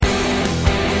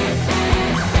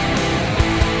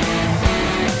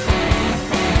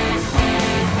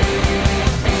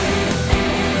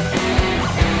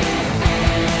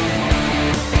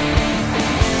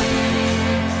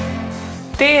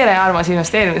Tere, armas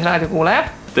investeerimisraadio kuulaja!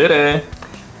 Tere!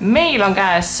 Meil on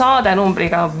käes saade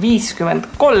numbriga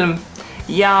 53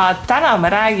 ja täna me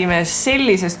räägime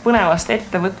sellisest põnevast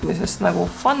ettevõtmisest nagu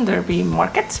Funderbeam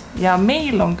Markets ja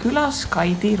meil on külas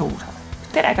Kaidi Ruusa.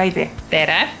 Tere, Kaidi!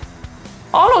 Tere!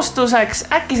 Alustuseks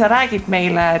äkki sa räägid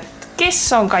meile, et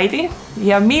kes on Kaidi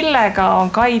ja millega on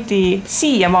Kaidi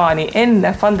siiamaani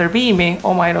enne Funderbeami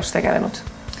oma elus tegelenud?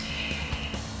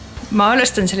 Ma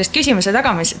alustan sellest küsimuse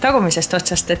tagumisest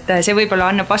otsast, et see võib-olla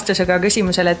annab vastusega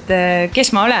küsimusele, et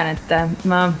kes ma olen, et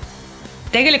ma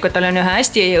tegelikult olen ühe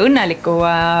hästi õnneliku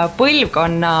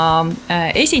põlvkonna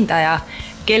esindaja,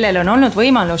 kellel on olnud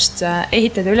võimalust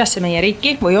ehitada üles meie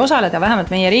riiki või osaleda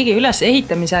vähemalt meie riigi üles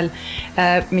ehitamisel,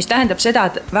 mis tähendab seda,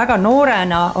 et väga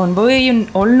noorena on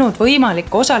olnud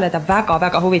võimalik osaleda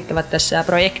väga-väga huvitavates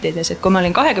projektides. Et kui ma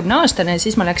olin 20-aastane,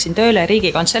 siis ma läksin tööle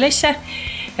Riigikantseleisse,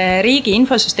 riigi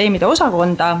infosüsteemide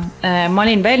osakonda. Ma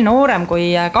olin veel noorem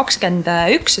kui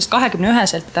 21, sest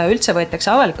 21-selt üldse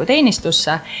võetakse avalikku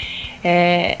teenistusse.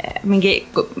 Ma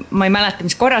ei mäleta,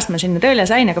 mis korrast ma sinna tööle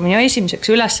sain, aga minu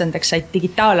esimeseks ülesandeks sai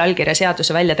digitaalallkirja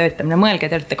seaduse välja töötamine. Mõelge,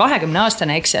 te olete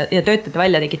 20-aastane ja töötate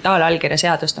välja digitaalallkirja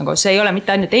seadust. Nagu see ei ole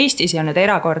mitte ainult Eestis ei olnud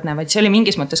erakordne, vaid see oli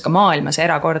mingis mõttes ka maailmas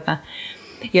erakordne.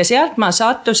 Ja sealt ma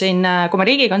sattusin, kui ma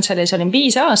Riigikantseleis olin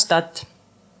 5 aastat,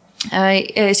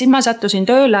 siis ma sattusin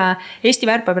tööle Eesti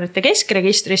väärtpaberite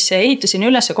keskregistrisse ja ehitasin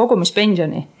üles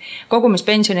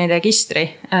kogumispensioni registri.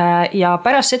 Ja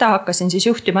pärast seda hakkasin siis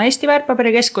juhtima Eesti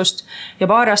väärtpaberikeskust ja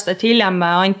paar aastat hiljem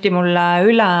anti mulle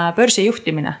üle börsi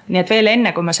juhtimine. Nii et veel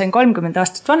enne, kui ma sain 30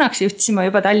 aastat vanaks, juhtisin ma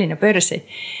juba Tallinna börsi.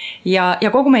 Ja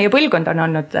kogu meie põlvkond on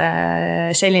olnud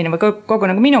selline, või kogu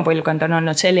nagu minu põlvkond on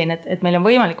olnud selline, et meil on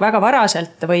võimalik väga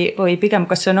varaselt või pigem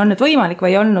kas on olnud võimalik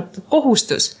või olnud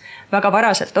kohustus väga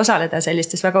varaselt osaleda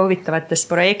sellistes väga huvitavates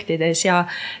projektides ja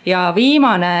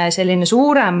viimane selline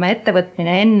suurem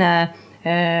ettevõtmine enne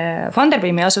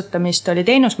Funderbeami asutamist oli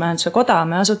teenusmajanduse koda.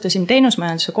 Me asutasime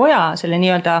teenusmajanduse koja, selle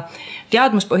nii-öelda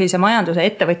teadmuspõhise majanduse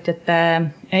ettevõtjate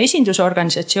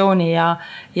esindusorganisatsiooni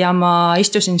ja ma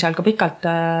istusin seal ka pikalt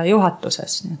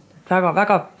juhatuses.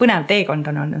 Väga põnev teekond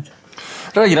on olnud.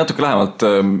 Räägi natuke lähemalt,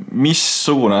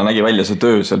 missugune nägi välja see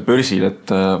töö seal börsil, et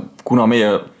kuna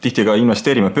meie tihti ka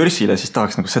investeerime börsile, siis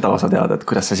tahaks nagu seda osa teada, et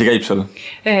kuidas see käib sul?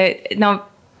 No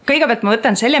kõigepealt ma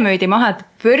võtan selle müüdi maha, et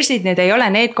börsid need ei ole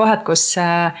need kohad, kus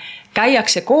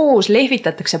käiakse koos,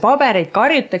 lehvitatakse pabereid,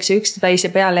 karjutakse üksteise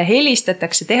peale,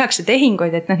 helistatakse, tehakse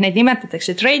tehinguid, et neid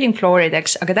nimetatakse trading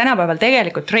floorideks, aga tänapäeval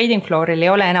tegelikult trading flooril ei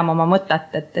ole enam oma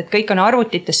mõtet, et kõik on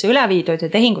arvutitesse üle viidud ja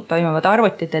tehingud toimuvad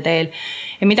arvutite teel.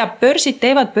 Ja mida börsid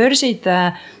teevad, börsid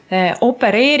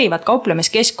opereerivad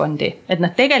kauplemiskeskkondi, et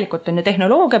nad tegelikult on ju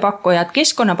tehnoloogia pakkujad,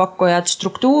 keskkonnapakkujad,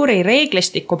 struktuuri,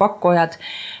 reeglistiku pakkujad.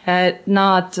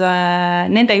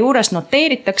 Nende juures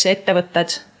noteeritakse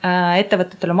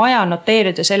ettevõtetel on vaja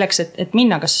noteerida selleks, et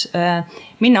minna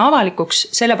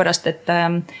avalikuks, sellepärast, et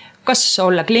kas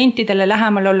olla klientidele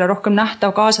lähemal, olla rohkem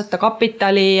nähtav, kaasata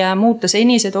kapitali, muuta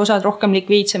senised osad rohkem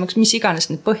likviidsemaks, mis iganes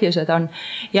need põhjused on.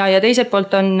 Ja teiselt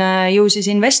poolt on ju siis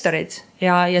investorid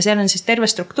ja seal on siis terve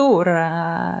struktuur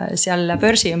seal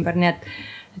börsi ümber, nii et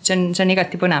see on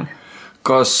igati põnev.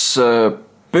 Kas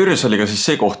börs oli ka siis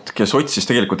see koht, kes otsis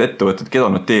tegelikult ettevõtted, keda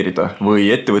noteerida või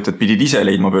ettevõtted pidid ise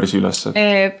leidma börsi üles?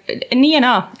 Nii ja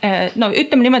naa. No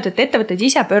ütleme niimoodi, et ettevõtted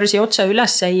ise börsi otsa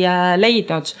üles ei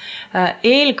leidnud.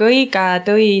 Eelkõige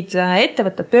tõid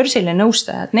ettevõtted börsile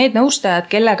nõustajad. Need nõustajad,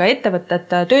 kellega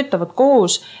ettevõtted töötavad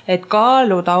koos, et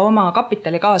kaaluda oma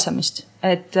kapitali kaasamist.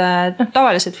 Et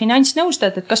tavaliselt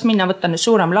finantsnõustajad, et kas minna võtta nüüd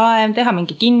suurem laev, teha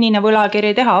mingi kinnine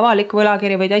võlakiri, teha avalik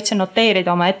võlakiri või täitsa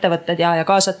noteerida oma ettevõtted ja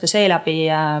kaasata seeläbi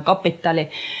kapitali.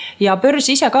 Ja börs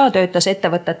ise ka töötas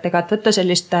ettevõtetega, et võtta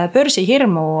sellist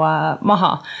börsihirmu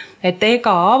maha. Et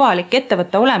ega avalik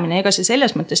ettevõtte olemine, ega see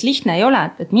selles mõttes lihtne ei ole,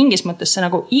 et mingis mõttes sa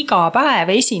nagu iga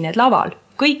päev esined laval.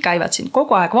 Kõik käivad sind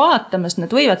kogu aeg vaatamas,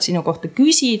 nad võivad sinu kohta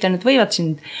küsida, nad võivad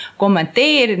sind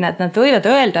kommenteerida, nad võivad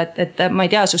öelda, et ma ei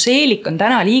tea, su seelik on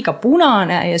täna liiga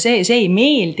punane ja see ei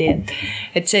meeldi.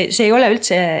 Et see ei ole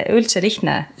üldse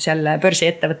lihtne seal börsi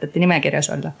ettevõtete nimekirjas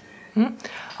olla.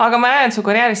 Aga ma näen, et su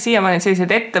karjääris siiamaani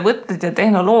sellised ettevõtted ja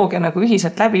tehnoloogia nagu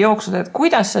ühiselt läbi jooksud, et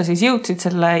kuidas sa siis jõudsid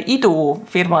selle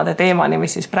idufirmade teemani,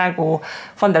 mis siis praegu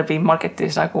Funderbeam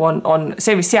Marketis nagu on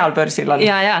see, mis seal börsil on?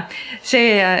 Ja.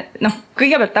 See,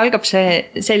 kõigepealt algab see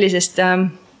sellisest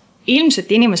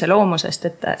ilmselt inimese loomusest,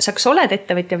 et sa kas oled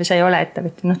ettevõtja või sa ei ole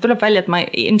ettevõtja. Tuleb välja, et ma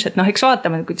ilmselt, eks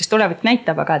vaatame, kuidas tulevik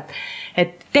näitab, aga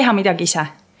et teha midagi ise.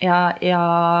 ja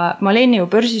ma olin ju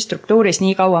börsistruktuuris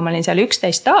nii kaua, ma olin seal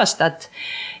 11 aastat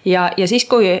ja siis,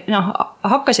 kui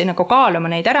hakkasin nagu kaaluma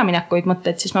neid äraminekuid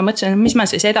mõtteid, siis ma mõtlesin, mis ma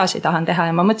siis edasi tahan teha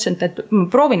ja ma mõtlesin, et ma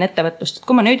proovin ettevõtlust, et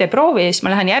kui ma nüüd ei proovi, siis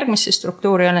ma lähen järgmisse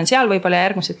struktuuri, olen seal võib-olla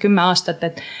järgmised 10 aastat,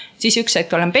 et siis üks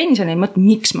hetk olen pensionil, mõtlen,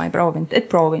 miks ma ei proovinud, et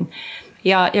proovin.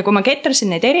 Ja kui ma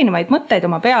ketrasin neid erinevaid mõtteid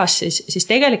oma peas, siis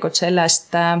tegelikult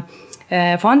sellest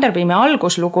Funderbeami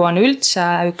alguslugu on üldse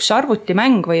üks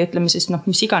arvutimäng või ütleme siis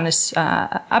mis iganes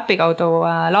äpi kaudu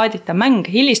laaditav mäng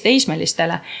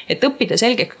hilisteismelistele, et õppida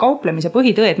selgeks kauplemise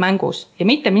põhitõed mängus ja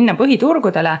mitte minna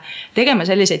põhiturgudele tegema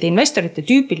selliseid investorite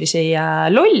tüüpilisi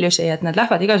lollusi, et nad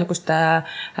lähevad igasuguste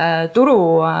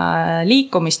turu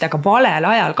liikumistega valel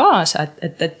ajal kaasa,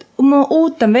 et ma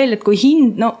ootan veel, et kui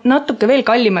hind natuke veel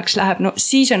kallimaks läheb,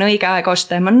 siis on õige aeg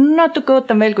osta ja ma natuke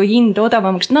ootan veel, kui hind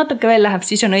odavamaks natuke veel läheb,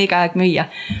 siis on õige aeg müüa.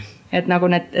 Et nagu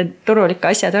need turul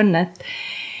ikka asjad on,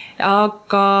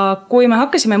 aga kui me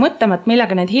hakkasime mõtlema, et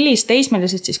millega need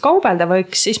hilisteismelised siis kaubelda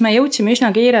võiks, siis me jõudsime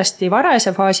üsna kiiresti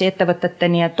varajase faasi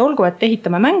ettevõteteni, et olgu, et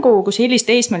ehitame mängu, kus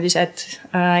hilisteismelised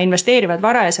investeerivad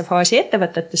varajase faasi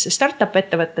ettevõtetesse, startup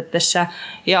ettevõtetesse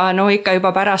ja ikka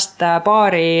juba pärast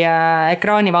paari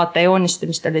ekraanivaate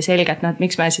joonistamist oli selge, et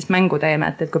miks me siis mängu teeme,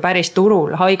 et kui päris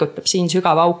turul haigutab siin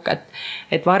sügav auk,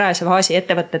 et varajase faasi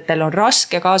ettevõtetel on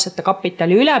raske kaasata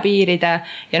kapitali üle piiride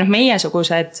ja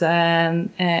meiesugused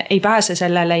ei pääse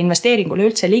sellele investeeringule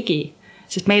üldse ligi,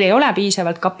 sest meil ei ole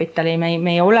piisavalt kapitali,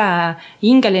 me ei ole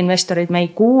ingelinvestorid, me ei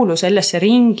kuulu sellesse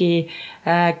ringi,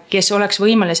 kes oleks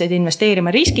võimelised investeerima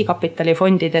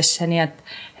riskikapitalifondidesse, nii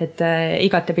et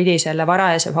igatepidi selle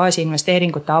varajase faasi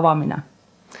investeeringute avamine.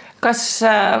 Kas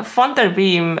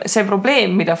Funderbeam, see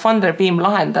probleem, mida Funderbeam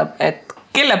lahendab, et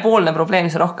kelle poolne probleem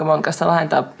see rohkem on, kas ta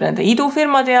lahendab nende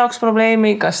idufirmade jaoks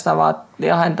probleemi, kas ta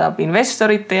lahendab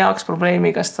investorite jaoks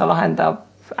probleemi, kas ta lahendab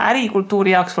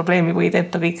ärikultuuri jaoks probleemi või teeb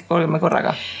ta kõik kolme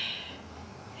korraga?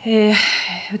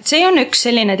 See on üks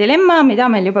selline dilemma, mida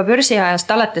meil juba börsiajast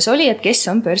alates oli, et kes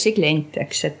on börsiklient,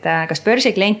 eks, et kas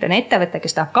börsiklient on ettevõte,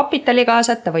 kes tahab kapitali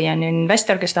kaasata või on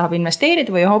investor, kes tahab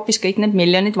investeerida või hoopis kõik need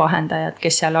miljonid vahendajad,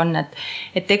 kes seal on,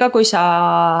 et ega kui sa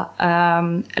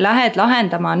lähed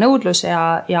lahendama nõudluse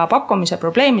ja pakkumise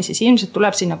probleemi, siis ilmselt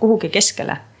tuleb sinna kuhugi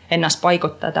keskele ennast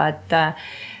paigutada, et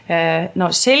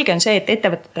selge on see, et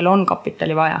ettevõtetel on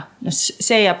kapitali vaja.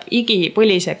 See jääb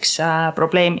igipõliseks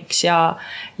probleemiks ja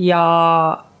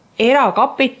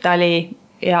erakapitali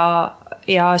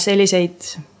ja selliseid,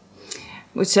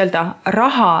 kuidas öelda,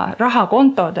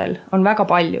 rahakontodel on väga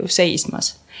palju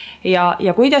seismas. Ja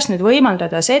kuidas nüüd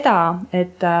võimaldada seda,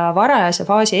 et varajase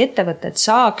faasi ettevõtted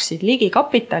saaksid ligi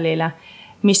kapitalile,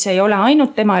 mis ei ole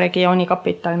ainult tema regiooni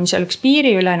kapital, mis oleks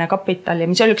piiriülene kapital ja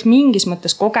mis oleks mingis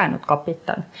mõttes kogenud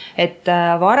kapital. Et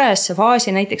varajasse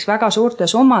faasi näiteks väga suurte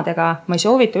summadega ma ei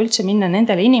soovita üldse minna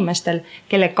nendele inimestel,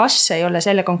 kelle kas ei ole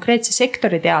selle konkreetse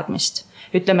sektori teadmist.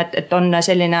 Ütleme, et on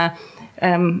selline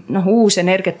uus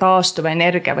energia, taastuva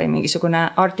energia või mingisugune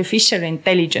artificial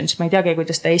intelligence, ma ei teagi,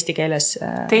 kuidas ta eesti keeles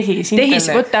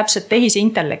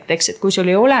tehisintellekt, eks, et kui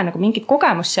sul ei ole nagu mingit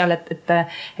kogemust seal,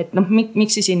 et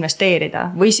miks siis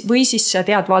investeerida või siis sa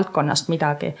tead valdkonnast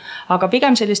midagi, aga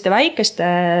pigem selliste väikeste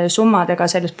summadega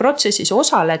selles protsessis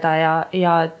osaleda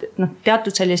ja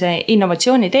teatud sellise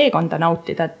innovatsiooni teekonda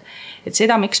nautida, et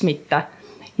seda miks mitte.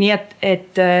 Nii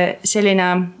et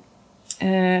selline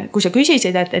kui sa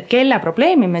küsisid, et kelle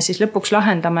probleemi me siis lõpuks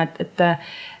lahendame, et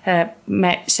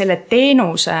me selle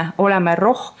teenuse oleme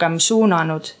rohkem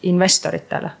suunanud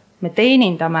investoritele. Me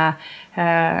teenindame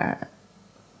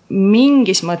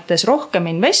mingis mõttes rohkem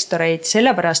investoreid,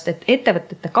 sellepärast, et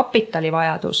ettevõtete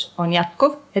kapitalivajadus on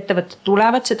jätkuv, ettevõtted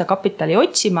tulevad seda kapitali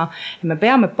otsima ja me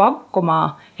peame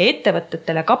pakkuma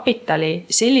ettevõtetele kapitali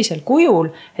sellisel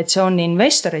kujul, et see on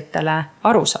investoritele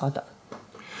arusaadav.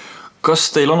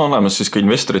 Kas teil on olemas siis ka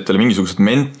investoritele mingisugused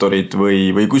mentorid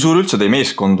või kui suur üldse teie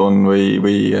meeskond on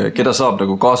või keda saab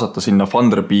nagu kaasata sinna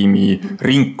Funderbeami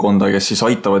ringkonda, kes siis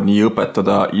aitavad nii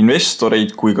õpetada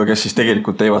investoreid kui ka kes siis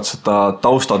tegelikult teevad seda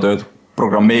taustatööd,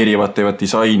 programmeerivad, teevad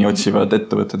disaini, otsivad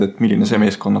ettevõtted, et milline see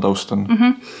meeskonna taust on?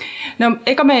 No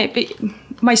ega ma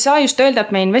ei saa just öelda,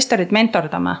 et me investorid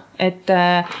mentordame, et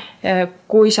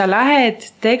kui sa lähed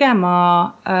tegema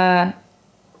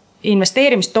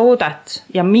investeerimistoodet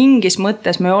ja mingis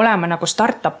mõttes me oleme nagu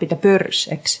startupide börs,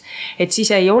 eks. Et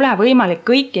siis ei ole võimalik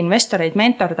kõiki investoreid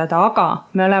mentordada, aga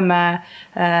me oleme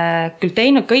küll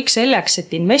teinud kõik selleks,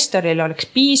 et investoril oleks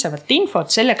piisavalt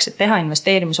infot selleks, et teha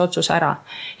investeerimisotsus ära.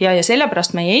 Ja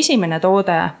sellepärast meie esimene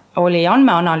toode oli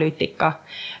andmeanalüütika.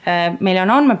 Meil on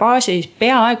andmebaasis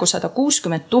peaaegu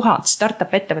 160 000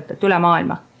 startup ettevõtet üle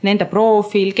maailma. Nende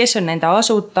profiil, kes on nende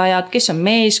asutajad, kes on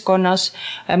meeskonnas,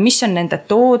 mis on nende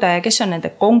toode, kes on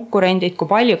nende konkurendid, kui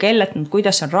palju kellelt nad,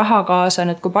 kuidas on raha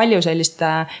kaasanud, kui palju sellist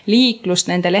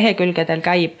liiklust nende lehekülgedel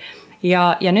käib.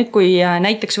 Ja nüüd, kui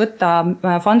näiteks võtta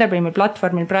Funderbeami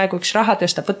platvormil praegu üks raha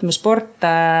tõstab, võtame Sport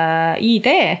ID,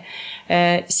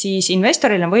 siis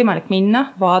investoril on võimalik minna,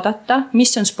 vaadata,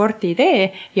 mis on Sport ID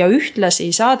ja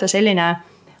ühtlasi saada selline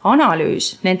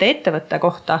analüüs nende ettevõtte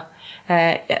kohta,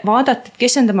 vaadata,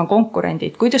 kes on tema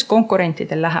konkurendid, kuidas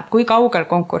konkurentidel läheb, kui kaugel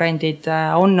konkurendid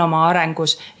on oma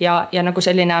arengus ja nagu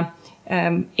selline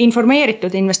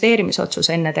informeeritud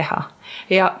investeerimisotsus enne teha.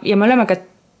 Ja me oleme ka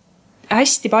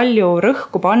hästi palju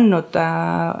rõhku pannud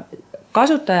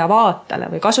kasutaja vaatele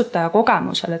või kasutaja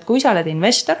kogemusele, et kui sa oled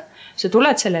investor, sa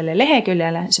tuled sellele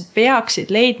leheküljele, sa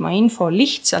peaksid leidma info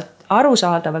lihtsalt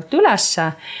arusaadavalt ülesse,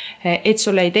 et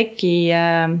sul ei teki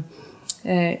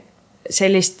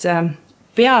sellist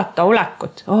peata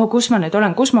olekut, kus ma nüüd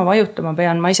olen, kus ma vajutama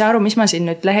pean, ma ei saa aru, mis ma siin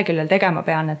nüüd leheküljel tegema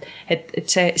pean, et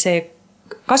see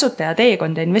kasutaja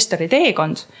teekond ja investori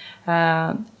teekond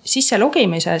sisse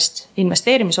logimisest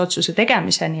investeerimisotsuse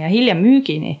tegemiseni ja hiljem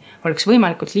müügini oleks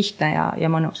võimalikult lihtne ja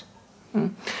mõnus.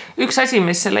 Üks asi,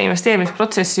 mis selle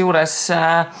investeerimisprotsessi juures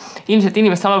ilmselt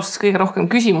inimeste alustes kõige rohkem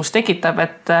küsimus tekitab,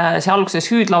 et see alguses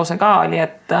hüüdlause ka oli,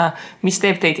 et mis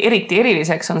teeb teid eriti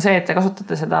eriliseks, on see, et te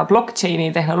kasutate seda blockchaini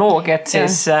tehnoloogiat,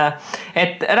 siis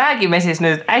et räägime siis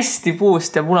nüüd hästi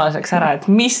puust ja punaseks ära,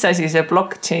 et mis asi see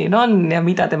blockchain on ja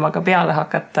mida temaga peale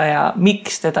hakata ja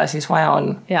miks teda siis vaja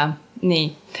on? Ja, nii.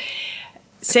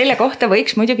 Selle kohta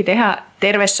võiks muidugi teha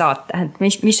terve saate, et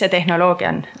mis see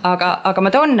tehnoloogia on. Aga ma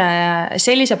toon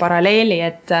sellise paralleeli,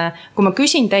 et kui ma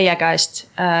küsin teie käest,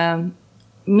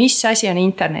 mis asi on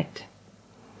internet,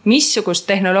 missugust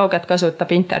tehnoloogiat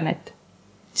kasutab internet,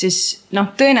 siis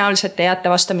tõenäoliselt te jääte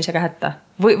vastamisega hätta.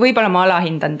 Võib-olla ma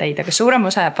alahindan teid, aga suurem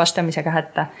osa jääb vastamisega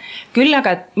hätta. Küll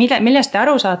aga millest te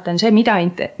aru saate, on see,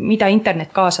 mida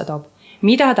internet kaasa toob.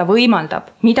 Mida ta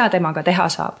võimaldab, mida temaga teha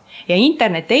saab. Ja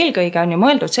internet eelkõige on ju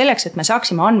mõeldud selleks, et me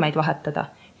saaksime andmeid vahetada.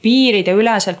 Piiride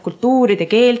üleselt, kultuuride,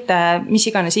 keelte, mis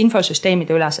iganes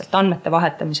infosüsteemide üleselt, andmete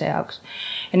vahetamise jaoks.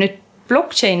 Ja nüüd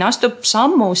blockchain astub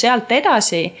sammu sealt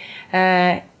edasi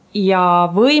ja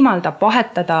võimaldab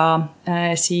vahetada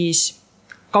siis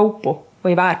kaupu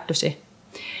või väärtusi.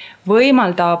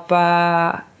 Võimaldab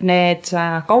need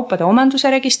kaupade omanduse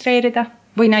registreerida,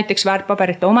 või näiteks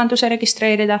väärtpaberite omanduse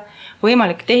registreerida,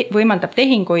 võimaldab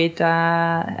tehinguid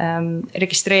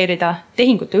registreerida,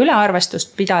 tehingute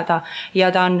ülearvestust pidada ja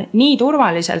ta on nii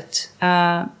turvaliselt,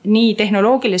 nii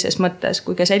tehnoloogilises mõttes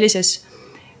kui ka sellises,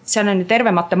 seal on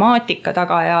terve matemaatika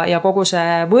taga ja kogu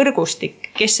see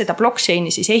võrgustik, kes seda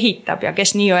blockchaini siis ehitab ja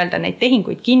kes nii-öelda neid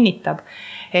tehinguid kinnitab.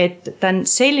 Et ta on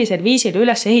sellisel viisil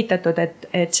üles ehitatud,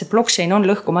 et see blockchain on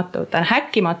lõhkumatu, ta on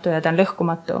häkkimatu ja ta on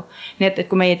lõhkumatu. Nii et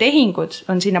kui meie tehingud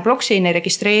on sinna blockchaini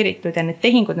registreeritud ja need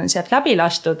tehingud on sealt läbi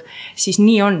lastud, siis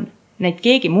nii on. Neid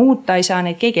keegi muuta ei saa,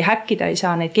 neid keegi häkkida ei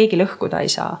saa, neid keegi lõhkuda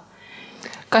ei saa.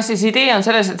 Kas siis idee on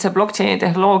selles, et see blockchaini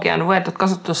tehnoloogia on võetud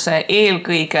kasutusse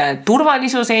eelkõige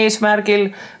turvalisuse eesmärgil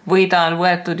või ta on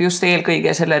võetud just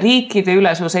eelkõige selle riikide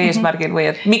ülesuse eesmärgil või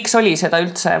et miks oli seda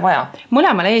üldse vaja?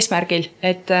 Mõlemal eesmärgil,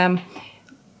 et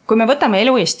kui me võtame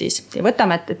elu Eestis ja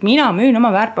võtame, et mina müün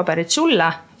oma väärtpaberid sulle,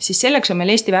 siis selleks on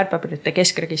meil Eesti väärtpaberite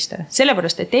keskregister.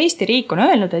 Sellepärast, et Eesti riik on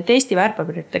öelnud, et Eesti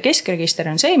väärtpaberite keskregister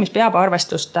on see, mis peab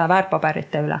arvestust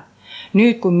väärtpaberite üle.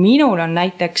 Nüüd, kui minul on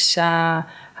näiteks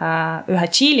ühe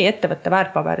Tšiili ettevõtte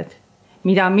väärtpaberid,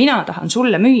 mida mina tahan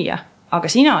sulle müüa,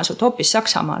 aga sina asud hoopis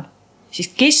Saksamaal, siis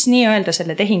kes nii-öelda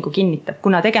selle tehingu kinnitab,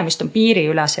 kuna tegemist on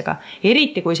piiriülesega.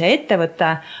 Eriti kui see ettevõte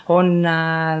on,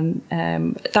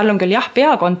 tal on küll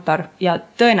peakontor ja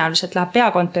tõenäoliselt läheb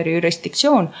peakontori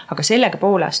jurisdiktsioon, aga sellega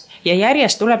poolest. Ja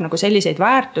järjest tuleb nagu selliseid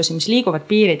väärtusi, mis liiguvad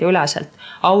piiride üleselt.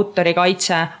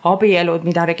 Autorikaitse, abielud,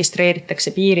 mida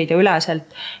registreeritakse piiride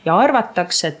üleselt. Ja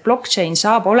arvatakse, et blockchain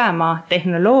saab olema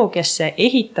tehnoloogiasse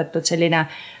ehitatud selline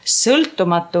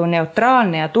sõltumatu,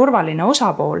 neutraalne ja turvaline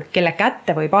osapool, kelle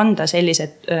kätte võib anda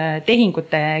sellised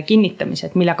tehingute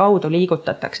kinnitamised, mille kaudu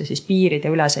liigutatakse siis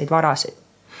piiride üleseid varasid.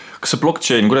 kas see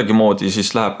blockchain kuidagi moodi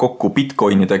siis läheb kokku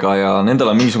Bitcoinidega ja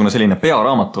nendel on mingisugune selline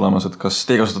pearaamat olemas, et kas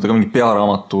te kasutate ka mingit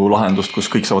pearaamatu lahendust, kus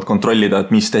kõik saavad kontrollida, et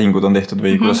mis tehingud on tehtud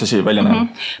või kuidas see asi välja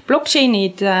näeb?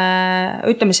 Blockchainid,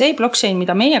 ütleme see blockchain,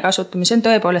 mida meie kasutame, see on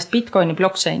tõepoolest Bitcoini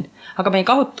blockchain, aga me ei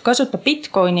kasuta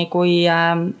Bitcoini kui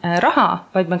raha,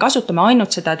 vaid me kasutame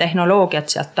ainult seda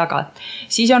tehnoloogiat sealt taga.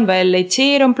 Siis on veel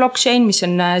Ethereum blockchain, mis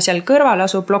on seal kõrval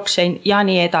asuv blockchain ja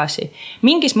nii edasi.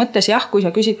 Mingis mõttes jah, kui sa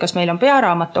küsid, kas meil on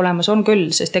pearaamat olemas, on küll,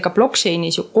 sest ega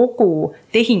blockchainis ju kogu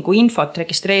tehingu infot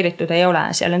registreeritud ei ole.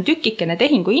 Seal on tükikene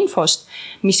tehingu infost,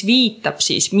 mis viitab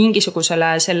siis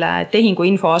mingisugusele selle tehingu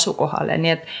info asukohale.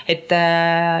 Nii et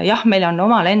jah, meil on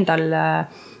omal endal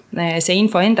see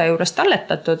info enda juures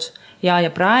talletatud ja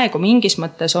praegu mingis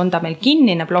mõttes on ta meil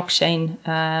kinnine blockchain,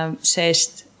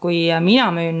 sest kui mina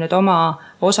müün nüüd oma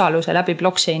osaluse läbi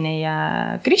blockchaini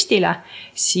Kristile,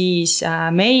 siis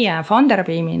meie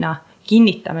Funderbeamina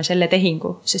kinnitame selle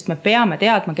tehingu, sest me peame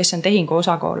teadma, kes on tehingu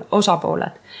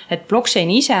osapooled. Et blockchain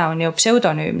ise on ju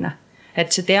pseudonüümne,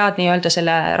 et sa tead nii-öelda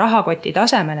selle rahakoti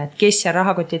tasemel, et kes see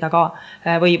rahakoti taga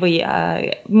või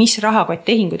mis rahakott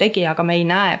tehingu tegi, aga me ei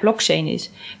näe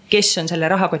blockchainis, kes on selle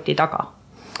rahakoti taga.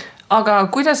 Aga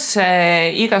kuidas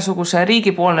see igasuguse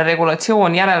riigipoolne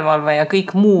regulatsioon, järelevalve ja kõik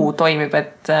muu toimib,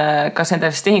 et kas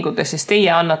nendest tehingutes siis teie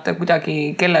annate kuidagi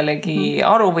kellelegi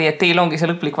aru või et teil ongi see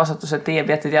lõplik vastutus, et teie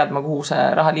peate teadma, kuhu see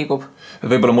raha liigub?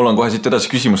 Võib-olla mul on kohe siit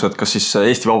edasi küsimus, et kas siis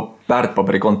Eesti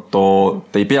väärtpaberikonto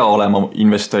ei pea olema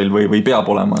investoril või peab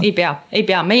olema? Ei pea.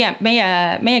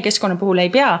 Meie keskkonna puhul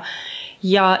ei pea.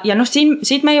 Ja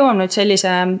siit me jõuame nüüd sellise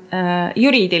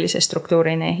juriidilise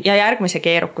struktuurini ja järgmise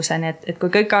keerukuseni, et kui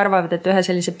kõik arvavad, et ühe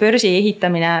sellise börsi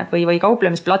ehitamine või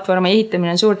kauplemisplatvormi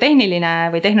ehitamine on suur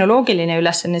tehniline või tehnoloogiline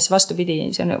ülesanne, siis vastupidi,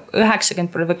 see on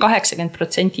 90% või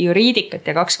 80% juriidikat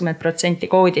ja 20%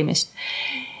 koodimist.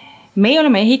 Me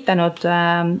oleme ehitanud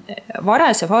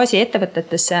varase faasi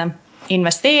ettevõtetesse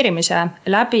investeerimise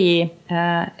läbi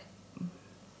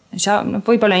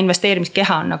võib-olla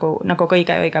investeerimiskeha on nagu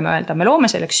kõige õigem öelda. Me loome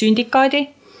selleks sündikaadi,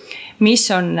 mis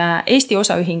on Eesti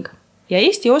osaühing ja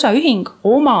Eesti osaühing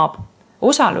omab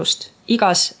osalust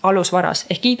igas alusvaras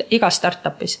ehk igas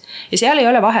startupis. Ja seal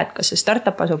ei ole vahet, kas see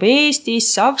startup asub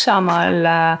Eestis, Saksamaal,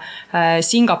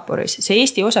 Singapuris. See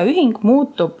Eesti osaühing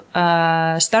muutub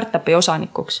startupi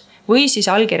osanikuks või siis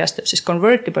allkirjastab siis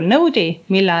convertible node'i,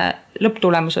 mille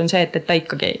lõpptulemus on see, et ta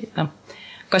ikkagi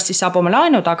kas siis saab oma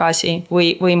laenu tagasi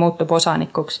või muutub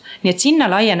osanikuks. Nii et sinna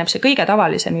laieneb see kõige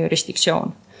tavalisem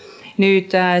jurisdiktsioon.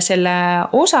 Nüüd selle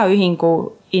osaühingu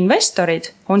investorid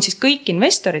on siis kõik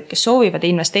investorid, kes soovivad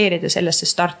investeerida sellesse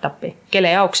startupi,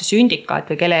 kelle jaoks see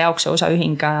sündikaat või kelle jaoks see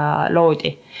osaühing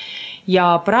loodi.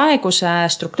 Ja praeguse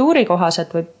struktuuri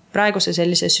kohaselt või praeguse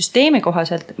sellise süsteemi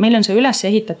kohaselt meil on see üles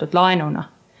ehitatud laenuna.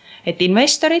 Et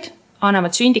investorid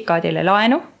annavad sündikaadile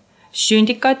laenu,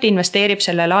 sündikaat investeerib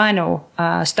selle laenu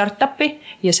startupi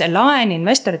ja see laen,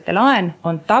 investorite laen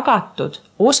on tagatud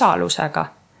osalusega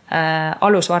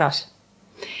alusvaras.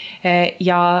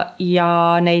 Ja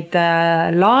neid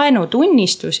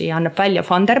laenutunnistusi annab välja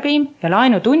Funderbeam ja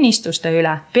laenutunnistuste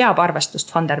üle peab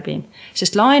arvestust Funderbeam,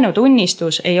 sest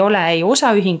laenutunnistus ei ole ei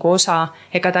osaühingu osa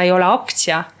ega ta ei ole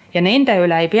aktsia ja nende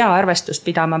üle ei pea arvestust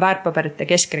pidama väärtpaberite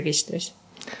keskregistris.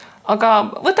 Aga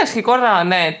võtakski korra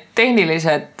need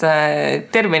tehnilised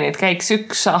terminid käiks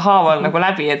ükshaaval nagu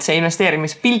läbi, et see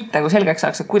investeerimispilt nagu selgeks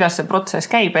saaks, et kuidas see protsess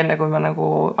käib, enne kui me nagu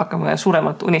hakkame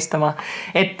suuremalt unistama.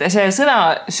 Et see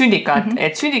sõna sündikaat,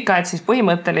 et sündikaat siis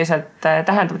põhimõtteliselt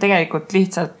tähendab tegelikult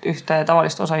lihtsalt ühte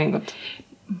tavalist osaühingut.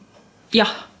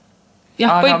 Jah.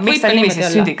 Aga miks ta nimi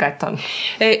siis sündikaat on?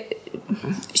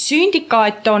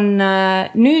 Sündikaat on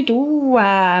nüüd uue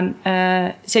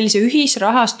sellise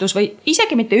ühisrahastus või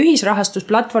isegi mitte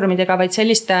ühisrahastusplatvormidega, vaid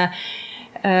selliste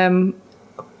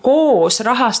koos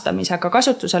rahastamisega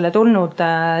kasutusele tulnud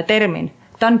termin.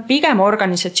 Ta on pigem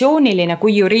organisatsiooniline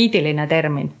kui juriidiline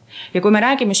termin. Ja kui me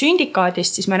räägime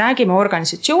sündikaadist, siis me räägime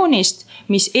organisatsioonist,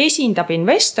 mis esindab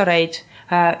investoreid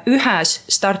ühes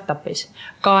startupis.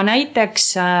 Ka näiteks,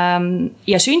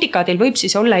 ja sündikaadil võib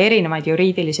siis olla erinevaid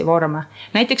juriidilisi vorme.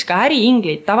 Näiteks ka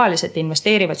äriinglid tavaliselt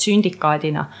investeerivad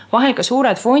sündikaadina. Vahel ka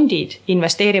suured fondid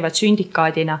investeerivad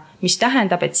sündikaadina, mis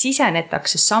tähendab, et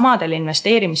sisenetakse samadel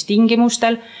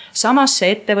investeerimistingimustel,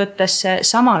 samasse ettevõttesse,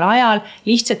 samal ajal,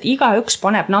 lihtsalt igaüks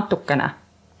paneb natukene.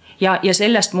 ja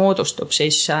sellest moodustub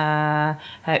siis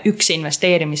üks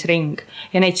investeerimisring.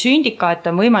 Ja neid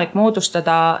sündikaate on võimalik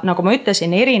moodustada, nagu ma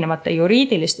ütlesin, erinevate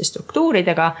juriidiliste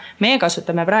struktuuridega. Me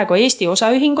kasutame praegu Eesti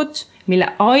osaühingut, mille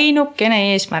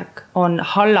ainukene eesmärk on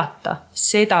hallata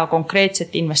seda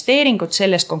konkreetset investeeringut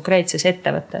selles konkreetses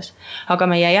ettevõttes. Aga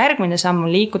meie järgmine samm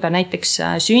on liikuda näiteks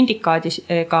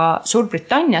sündikaadiga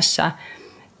Suurbritanniasse,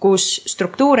 kus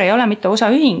struktuur ei ole mitte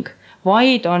osaühing,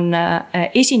 vaid on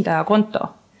esindajakonto.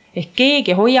 Ehk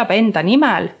keegi hoiab enda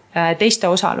nimel teiste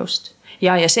osalust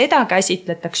ja seda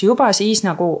käsitletakse juba siis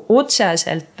nagu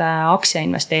otseselt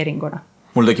aktsiainvesteeringuna.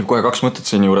 Mul tekib kohe 2 mõtet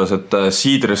siin juures, et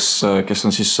Seedrs, kes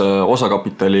on siis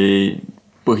osakapitali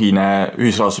põhine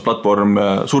ühisrahastusplatvorm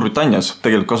Suurbritannias,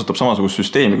 tegelikult kasutab samasugust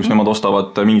süsteemi, kus nemad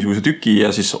ostavad mingisuguse tüki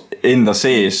ja siis enda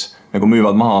sees nagu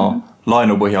müüvad maha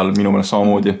laenu põhjal minu meelest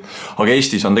samamoodi. Aga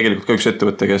Eestis on tegelikult ka üks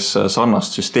ettevõte, kes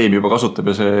sarnast süsteemi juba kasutab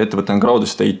ja see ettevõte on Crowd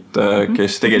Estate,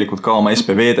 kes tegelikult ka oma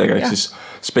SPV-dega ehk siis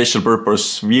Special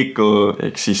Purpose Vehicle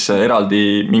ehk siis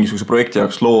eraldi mingisuguse projekti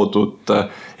jaoks loodud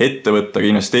ettevõttega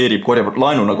investeerib, korjab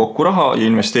laenuna kokku raha ja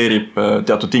investeerib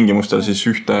teatud tingimustel siis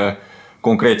ühte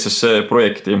konkreetsesse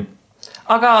projekti.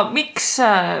 Aga miks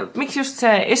just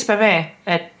see SPV,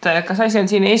 et kas asi on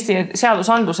siin Eesti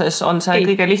seadusandluses, on see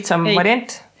kõige lihtsam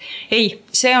variant? Ei,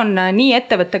 see on nii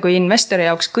ettevõtte kui investori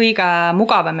jaoks kõige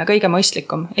mugavam ja kõige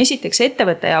mõistlikum. Esiteks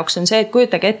ettevõtte jaoks on see, et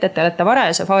kujutage ette, et te olete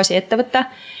varajase faasi ettevõtte.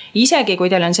 Isegi kui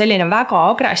teil on selline väga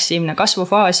agressiivne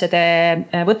kasvufaas ja te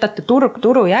võtate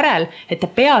turu järel, et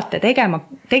te peate tegelema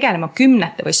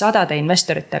 10 või 100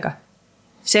 investoritega.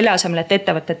 Selle asemel, et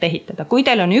ettevõtet ehitada. Kui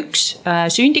teil on üks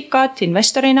sündikaat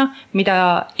investorina, mida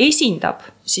esindab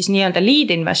siis nii-öelda lead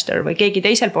investor või keegi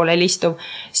teisel poolel istuv,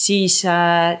 siis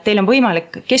teil on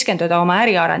võimalik keskenduda oma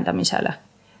äri arendamisele.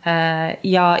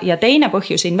 Ja teine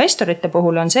põhjus investorite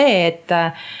puhul on see, et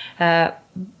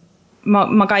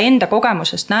ma ka enda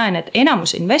kogemusest näen, et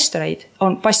enamus investoreid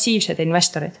on passiivsed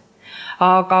investorid.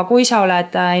 Aga kui sa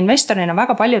oled investorina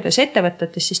väga paljudes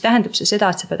ettevõtetes, siis tähendab see seda,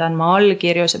 et sa pead andma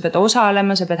allkirju, sa pead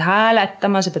osalema, sa pead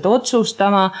hääletama, sa pead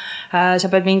otsustama,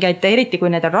 sa pead mingeid, eriti kui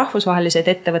need on rahvusvahelised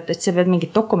ettevõtted, sa pead mingid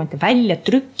dokumente välja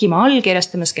trükkima,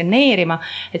 allkirjastama, skeneerima,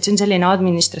 et see on selline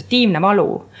administratiivne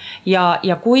valu.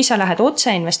 Ja kui sa lähed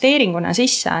otse investeeringuna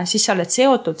sisse, siis sa oled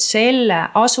seotud selle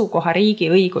asukoha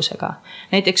riigi õigusega.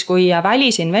 Näiteks kui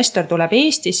välisinvestor tuleb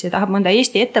Eestisse ja tahab mõnda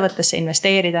Eesti ettevõttesse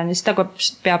investeerida, siis ta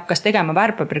peab kas tegema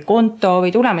väärtpaberikonto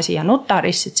või tulema siia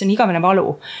notarisse, et see on igavene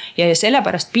valu. Ja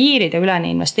sellepärast piiride ülene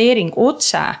investeering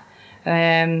otse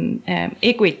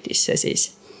equity'sse siis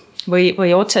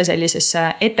või otse sellisesse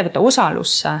ettevõtte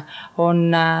osalusse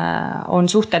on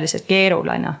suhteliselt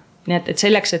keeruline. Nii et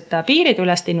selleks, et piiride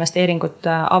ülest investeeringut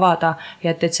avada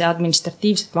ja et see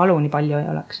administratiivset valu nii palju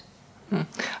ei oleks.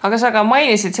 Aga sa ka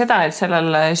mainisid seda, et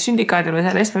sellel sündikaadil või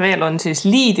sellel SPV-l on siis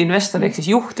lead investor ehk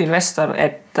siis juhtinvestor,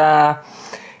 et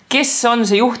kes on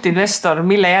see juhtinvestor,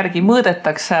 mille järgi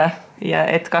mõõdetakse ja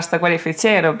et kas ta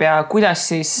kvalifitseerub ja kuidas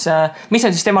siis, mis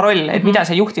on siis tema roll, et mida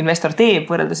see juhtinvestor teeb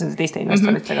võrreldes nende teiste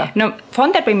investoritega? No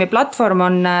Funderbeami platvorm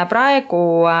on praegu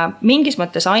mingis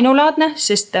mõttes ainulaadne,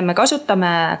 sest me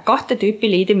kasutame 2 tüüpi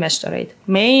lead investoreid.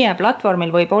 Meie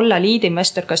platvormil võib olla lead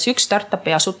investor kas üks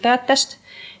startupi asutajatest,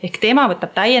 ehk tema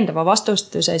võtab täiendava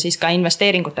vastustuse siis ka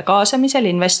investeeringute kaasamisel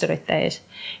investorite ees.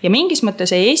 Ja mingis mõttes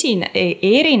ei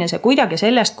erine see kuidagi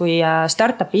sellest, kui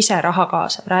startup ise raha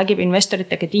kaasab, räägib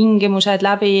investoritega tingimused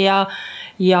läbi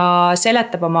ja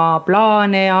seletab oma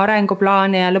plaane ja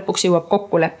arenguplaane ja lõpuks jõuab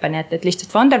kokkuleppeni, et lihtsalt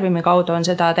Funderbeami kaudu on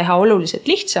seda teha oluliselt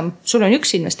lihtsam. Sul on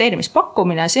üks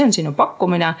investeerimispakkumine, see on sinu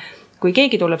pakkumine. Kui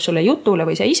keegi tuleb sulle jutule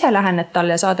või sa ise lähened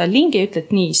talle ja saada lingi,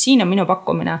 ütled nii, siin on minu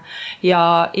pakkumine.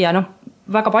 Ja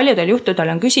väga paljudel juhtudel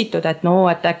on küsitud, et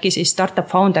et äkki siis startup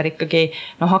founder ikkagi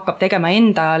hakkab tegema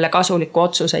endale kasulikku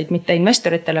otsuseid, mitte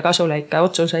investoritele kasulikke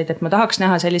otsuseid, et ma tahaks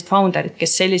näha sellist founderit,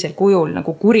 kes sellisel kujul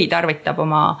nagu kuritarvitab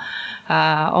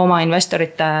oma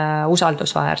investorite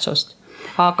usaldusväärsust.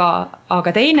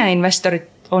 Aga teine investor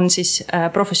on siis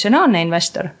professionaalne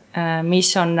investor,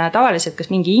 mis on tavaliselt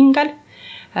kas mingi ingel,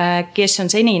 kes on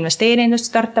seni investeerinud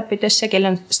startupidesse, kel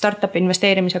on startup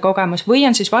investeerimise kogemus või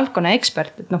on siis valdkonna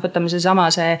ekspert, et võtame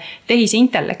see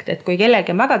tehisintellekt, et kui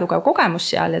kellelgi on väga tugev kogemus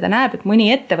seal ja ta näeb, et mõni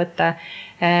ettevõte,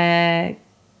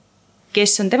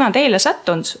 kes on tema teele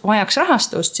sattunud, vajaks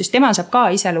rahastust, siis tema saab ka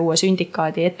ise luua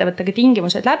sündikaadi ettevõttega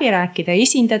tingimused läbi rääkida,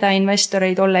 esindada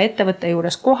investoreid, olla ettevõtte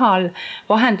juures kohal,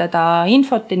 vahendada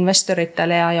infot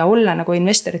investoritele ja olla nagu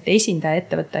investorite esindaja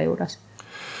ettevõtte juures.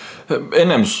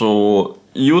 Ennem su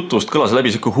jutust kõlas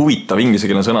läbi selline huvitav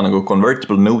inglisekeelne sõna nagu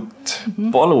convertible note.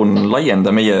 Palun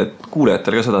laienda meie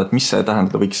kuulajatele ka seda, et mis see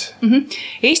tähendada võiks?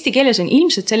 Eesti keeles on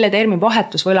ilmselt selle termi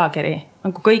vahetusvõlakiri,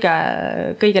 nagu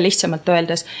kõige lihtsamalt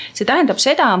öeldes. See tähendab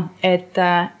seda, et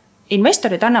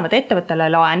investorid annavad ettevõttele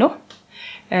laenu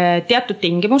teatud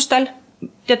tingimustel,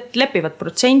 lepivad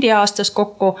protsendi aastas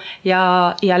kokku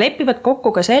ja lepivad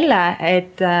kokku ka selle,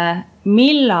 et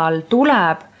millal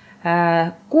tuleb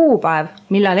kuupäev,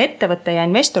 millal ettevõte ja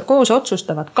investor koos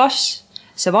otsustavad, kas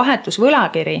see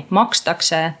vahetusvõlakiri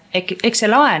makstakse, eks see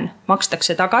laen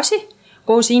makstakse tagasi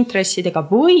koos intressidega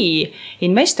või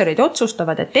investorid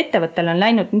otsustavad, et ettevõttel on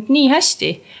läinud nii hästi,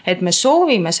 et me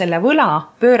soovime selle võla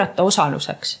pöörata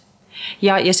osaluseks.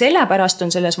 Ja sellepärast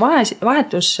on selles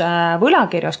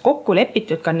vahetusvõlakirjas kokku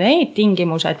lepitud ka need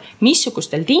tingimused,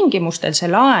 missugustel tingimustel see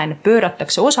laen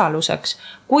pööratakse osaluseks,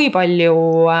 kui palju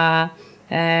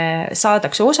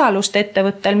saadakse osalust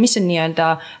ettevõttel, mis on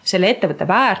nii-öelda selle ettevõtte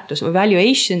väärtus või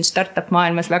valuation startup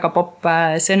maailmas väga popp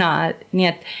sõna.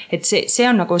 Nii et see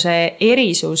on nagu see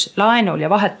erisus laenul ja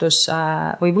vahetus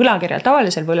või võlakirjal,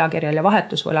 tavalisel võlakirjal ja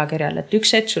vahetusvõlakirjal, et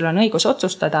üks hetk sul on õigus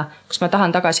otsustada, kas ma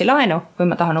tahan tagasi laenu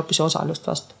või ma tahan hoopis osalust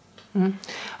vastu.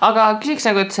 Aga küsiks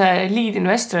nagu, et see lead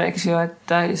investor, eks ju, et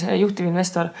see juhtiv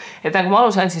investor, et nagu ma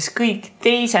aru sain, siis kõik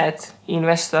teised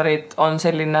investorid on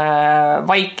selline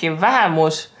vaikiv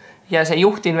vähemus ja see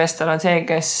juhtinvestor on see,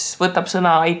 kes võtab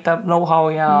sõna, aitab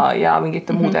know-how ja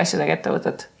mingite muude asjadega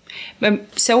ettevõtet.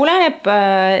 See oleneb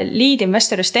lead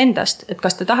investorist endast, et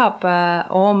kas ta tahab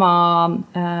oma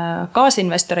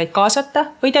kaasinvestoreid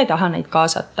kaasata või ta ei taha neid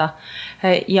kaasata.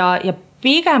 Ja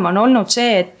pigem on olnud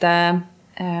see, et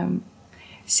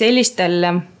sellistel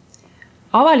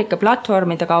avalike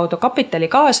platvormide kaudu kapitali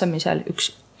kaasamisel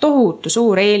üks tohutu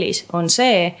suur eelis on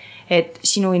see, et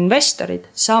sinu investorid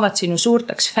saavad sinu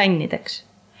suurteks fännideks.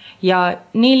 Ja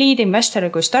nii lead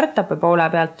investori kui startupi poole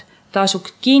pealt tasub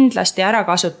kindlasti ära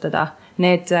kasutada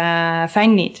need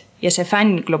fännid ja see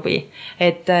fännklubi,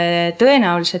 et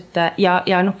tõenäoliselt ja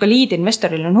ka lead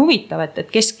investoril on huvitav,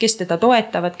 et kes teda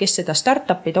toetavad, kes seda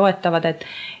startupi toetavad,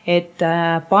 et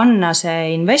panna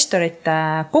see investorite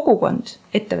kogukond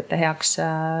ettevõtte heaks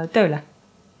tööle.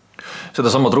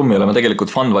 Seda sama trummi oleme tegelikult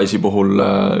Fundwise'i puhul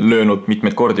löönud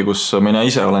mitmeid kordi, kus mina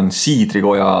ise olen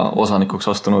siidrikoja osanikuks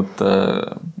astunud.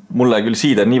 Mulle küll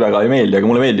siider nii väga ei meeldi, aga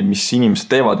mulle meeldib, mis inimesed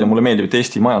teevad ja mulle meeldib, et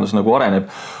Eesti majandus nagu areneb.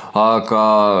 Aga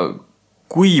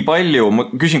kui palju, ma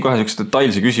küsin kohe sellise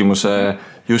detailse küsimuse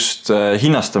just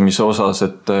hinnastamise osas,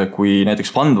 et kui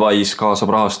näiteks Fundwise kaasab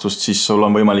rahastust, siis sul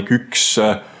on võimalik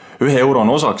 1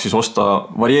 eurone osak siis osta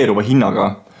varieeruva hinnaga.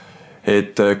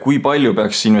 Et kui palju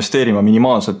peaks investeerima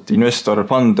minimaalselt investor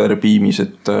Funderbeamis,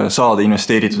 et saada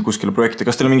investeeritud kuskile projekti?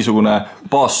 Kas teil on mingisugune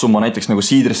baassumma, näiteks nagu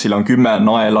Seedressil on 10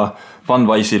 naela,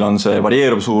 Fundwise'il on see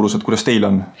varieeruv suurus, et kuidas teil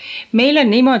on? Meil on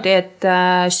niimoodi, et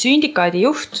sündikaadi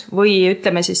juht või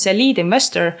ütleme siis see lead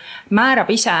investor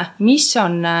määrab ise, mis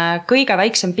on kõige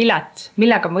väiksem pilet,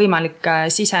 millega on võimalik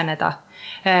siseneda.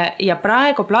 Ja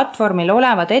praegu platvormil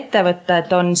olevad ettevõtted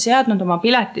on seadnud oma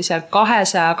pileti seal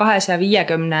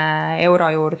 200-250 euro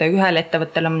juurde, ühel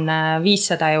ettevõttel on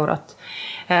 500 eurot.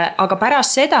 Aga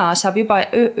pärast seda saab juba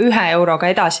 1 euroga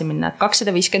edasi minna, et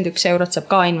 251 eurot saab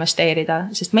ka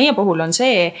investeerida, sest meie puhul on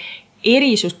see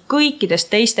erisus kõikidest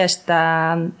teistest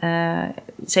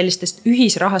sellistest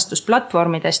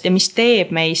ühisrahastusplatvormidest ja mis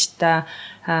teeb meist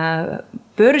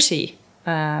börsi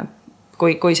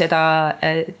kui seda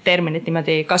terminit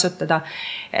niimoodi kasutada,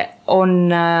 on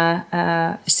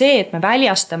see, et me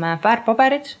väljastame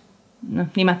väärtpaberid,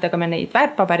 nimetagame neid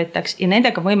väärtpaberiteks ja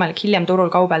nendega on võimalik hiljem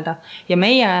turul kaubelda. Ja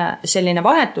meie selline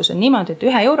vahetus on niimoodi, et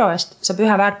 1 euro eest saab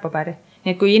 1 väärtpaberi.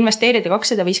 Nii et kui investeerida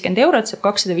 250 eurot, saab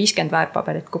 250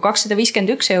 väärtpaberit. Kui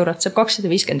 251 eurot, saab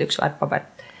 251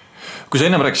 väärtpaberit. Kui sa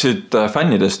ennem rääkisid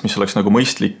fännidest, mis oleks nagu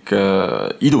mõistlik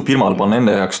idufirmal panna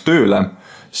enda jaoks tööle,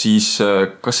 siis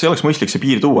kas ei oleks mõistlik see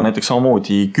piir tuua näiteks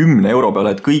samamoodi 10 euro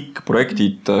peale, et kõik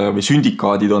projektid või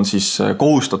sündikaadid on siis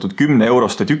kohustatud 10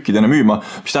 euroste tükkidena müüma,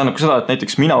 mis tähendab ka seda, et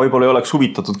näiteks mina võib-olla ei oleks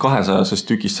huvitatud 200-sest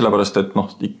tükist, sellepärast et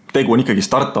tegu on ikkagi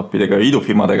startupidega ja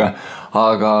idufirmadega,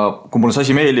 aga kui mulle see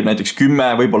asi meeldib näiteks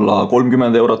 10, võib-olla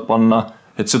 30 eurot panna,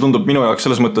 et see tundub minu jaoks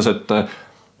selles mõttes, et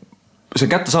see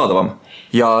on kättesaadavam.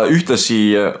 Ja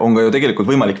ühtlasi on ka ju tegelikult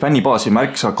võimalik fännibaasi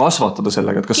märksa kasvatada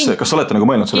sellega, et kas olete nagu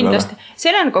mõelnud selle peale?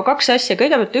 Seal on nagu 2 asja.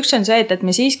 Kõigepealt üks on see, et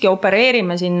me siiski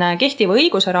opereerime siin kehtiva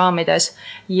õiguse raamides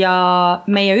ja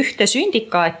meie ühte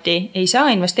sündikaati ei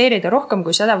saa investeerida rohkem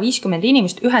kui 150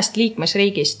 inimest ühest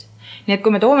liikmesriigist. Nii et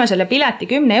kui me toome selle pileti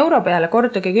 10 euro peale,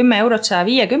 kordagi 10 eurot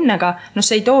 150-ga,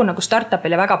 see ei too nagu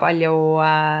startupile väga palju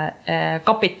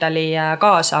kapitali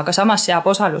kaasa, aga samas seab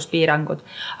osaluspiirangud.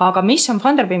 Aga mis on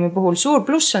Funderbeami puhul suur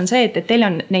pluss on see, et teil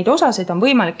on neid osasid on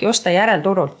võimalik osta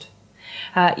järelturult.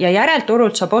 Ja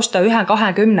järelturult saab osta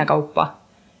 1-20 kaupa.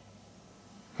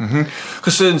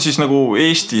 Kas see on siis nagu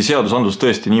Eesti seadusandlus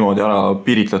tõesti niimoodi ära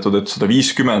piiritletud, et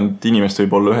 150 inimest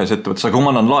võib olla ühes ettevõttes, aga kui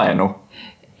ma annan laenu?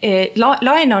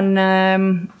 Laen on,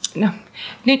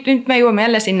 nüüd me jõuame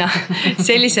jälle sinna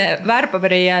sellise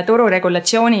väärtpaberi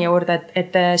tururegulatsiooni juurde,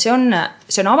 et see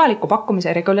on avaliku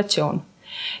pakkumise regulatsioon.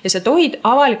 Ja sa tohid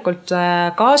avalikult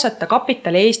kaasata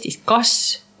kapitali Eestis kas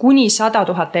kuni 100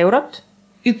 000 eurot,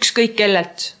 ükskõik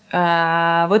kellelt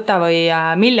võta või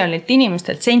miljonilt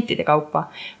inimestelt sentide kaupa.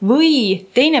 Või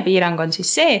teine piirang on siis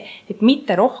see, et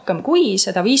mitte rohkem kui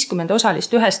 150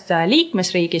 osalist ühest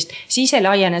liikmesriigist, siis ei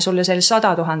laiene sulle selle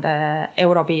 100 000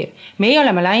 euro piir. Meie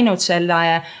oleme läinud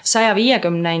selle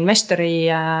 150 investori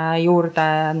juurde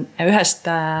ühest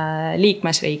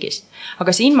liikmesriigist.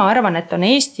 Aga siin ma arvan, et on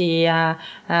Eesti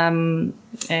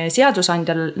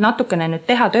seadusandjal natukene nüüd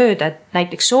teha tööd, et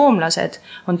näiteks soomlased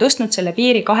on tõstnud selle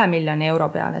piiri 2 miljoni euro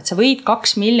peale, et sa võid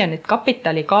 2 miljonit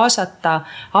kapitali kaasata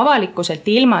avalikkuselt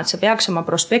ilma, et sa peaks oma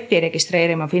prospekti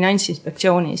registreerima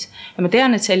Finantsinspektsioonis. Ja ma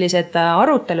tean, et sellised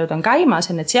arutelud on käimas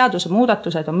ja need seaduse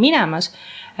muudatused on minemas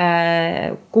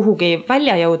kuhugi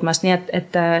välja jõudmas, nii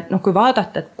et kui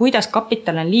vaadata, et kuidas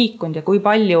kapital on liikunud ja kui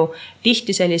palju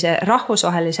tihti sellise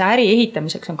rahvusvahelise äri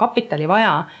ehitamiseks on kapitali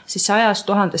vaja, siis 100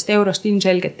 000 eurost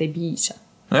ilmselgelt ei piisa.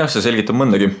 Nojah, see selgitab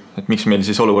mõndagi, et miks meil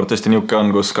siis olukord tõesti niuke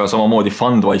on, kus ka samamoodi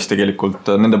Fundwise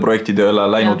tegelikult nende projektid ei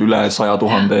ole läinud üle 100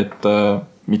 000,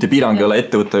 et mitte piirang ei ole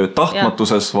ettevõtte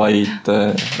tahtmatuses, vaid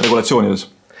regulatsioonides.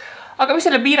 Aga mis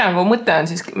selle piirangu mõte on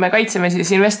siis? Me kaitseme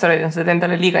siis investorid, et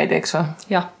endale liiga ei teeks või?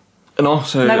 Jah.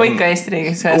 See nagu ikka Eesti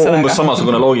riigis. Umbes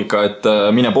samasugune loogika, et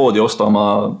mine poodi osta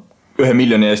oma 1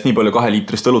 miljoni eest nii palju 2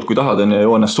 liitrist õlut kui tahad ja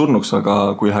joo ennast surnuks,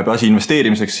 aga kui läheb asi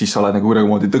investeerimiseks, siis sa oled nagu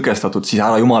kuidagimoodi tõkestatud, siis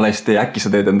ära jumala eest äkki sa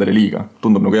teed endale liiga.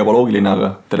 Tundub nagu ebaloogiline,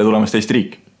 aga tere tulemast Eesti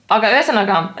riik. Aga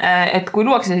ühesõnaga, et kui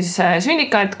luuakse siis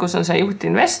sündikaat, kus on see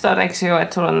juhtinvestor, eks ju,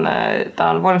 et sul on, ta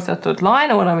on vormistatud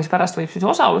laenuna, mis pärast võib siis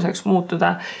osaluseks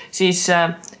muutuda, siis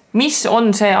mis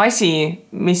on see asi,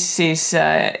 mis siis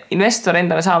investor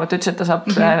endale saab, et ütles, et ta saab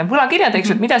võlakirjad,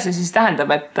 eks ju, et mida see siis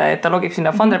tähendab, et ta logib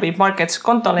sinna Funderbeam Markets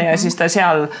kontole ja siis ta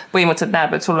seal põhimõtteliselt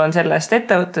näeb, et sul on sellest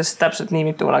ettevõttest täpselt nii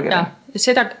mitu võlakirja.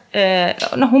 Seda,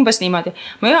 umbes niimoodi.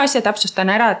 Ma ühe asja täpsustan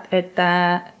ära, et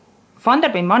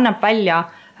Funderbeam annab välja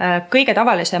kõige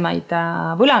tavalisemaid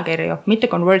võlakirju, mitte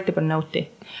convertible note'i.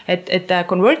 Et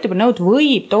convertible note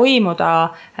võib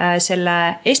toimuda selle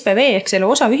SPV ehk selle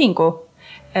osaühingu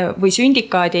või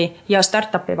syndikaadi ja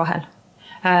startupi vahel.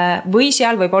 Või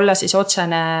seal võib olla siis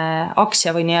otsene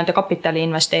aktsia või nii-öelda kapitali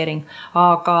investeering.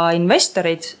 Aga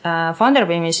investorid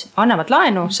Funderbeamis annavad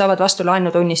laenu, saavad vastu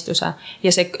laenutunnistuse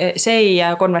ja see ei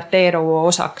konverteeru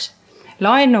osaks.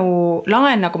 Laen,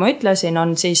 nagu ma ütlesin,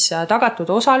 on siis tagatud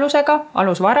osalusega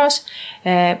alusvaras.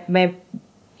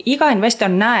 Iga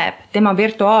investor näeb tema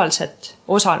virtuaalset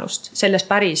osalust selles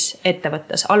päris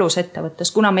ettevõttes, alusettevõttes,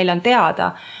 kuna meil on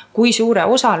teada, kui suure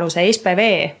osaluse SPV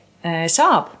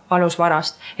saab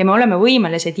alusvarast ja me oleme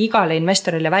võimelised igale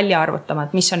investorile välja arvutama,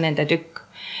 et mis on nende tükk.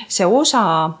 See osa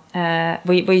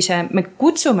või see, me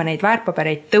kutsume neid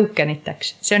väärtpabereid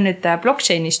tokeniteks. See on nüüd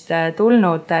blockchainist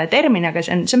tulnud termin, aga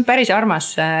see on päris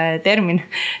armas termin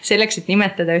selleks, et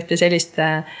nimetada ühte sellist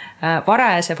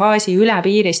varajase faasi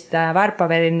ülepiirist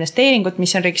väärtpaberi investeeringut,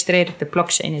 mis on registreeritud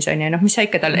blockchainis, on ju, mis sa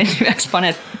ikka talle nimeks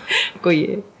paned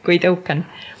kui token.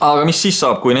 Aga mis siis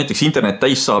saab, kui näiteks internet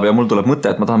täis saab ja mul tuleb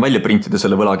mõte, et ma tahan välja printida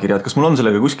selle võlakirja, et kas mul on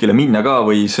sellega kuskile minna ka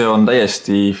või see on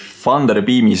täiesti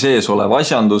Funderbeami sees olev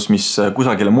asjandus, mis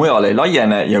kusagile mujale ei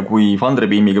laiene ja kui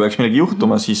Funderbeamiga peaks midagi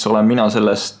juhtuma, siis olen mina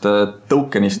sellest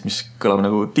tokenist, mis kõlab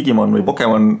nagu Digimon või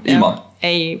Pokemon ilma.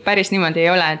 Ei, päris niimoodi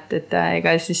ei ole, et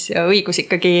ega siis õigus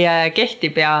ikkagi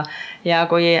kehtib ja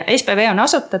kui SPV on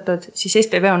asutatud, siis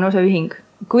SPV on osaühing.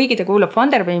 Kuigi ta kuulub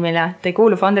Funderbeamile, ta ei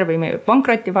kuulu Funderbeami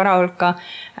pankrotivara hulka,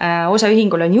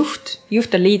 osaühingul on juht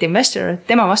on lead investor,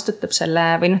 tema vastutab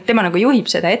selle või tema nagu juhib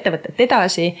seda ettevõtet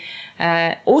edasi.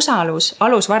 Osalus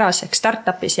alusvaraseks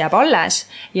startupis jääb alles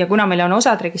ja kuna meil on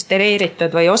osad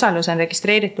registreeritud või osalus on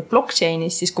registreeritud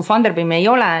blockchainis, siis kui Funderbeam ei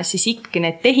ole, siis ikkagi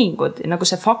need tehingud, nagu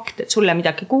see fakt, et sulle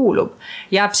midagi kuulub,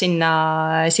 jääb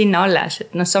sinna alles.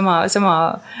 Et sama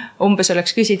umbes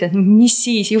oleks küsida, et mis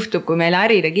siis juhtub, kui meil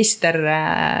äriregister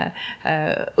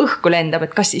õhku lendab,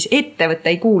 et kas siis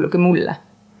ettevõte ei kuulugi mulle.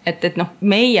 Et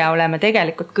meie oleme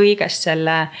tegelikult kõigest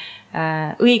selle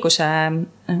õiguse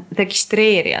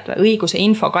registreerijad või õiguse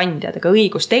infokandjad, aga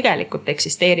õigus tegelikult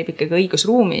eksisteerib ikkagi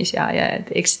õigusruumis ja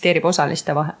eksisteerib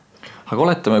osaliste vahel. Aga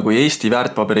oletame, kui Eesti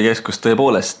väärtpaberikeskus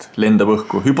tõepoolest lendab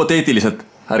õhku, hüpoteetiliselt,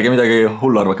 ärge midagi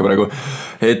hullu arvake praegu,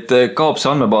 et kaob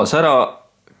see andmebaas ära,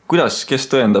 kuidas, kes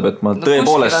tõendab, et ma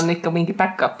tõepoolest... Kuskil on ikka mingi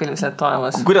back-up ilmselt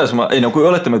olemas. Kuidas ma, kui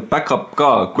oletame, et back-up ka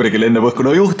kuidagi lennab õhku,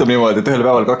 no juhtub niimoodi, et ühel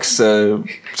päeval 2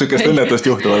 sükest õnnetust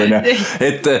juhtuvad, on ja.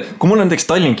 Et kui mul on näiteks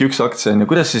Tallinki 1 aktsia,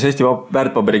 kuidas siis Eesti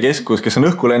väärtpaberikeskus, kes on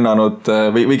õhku lennanud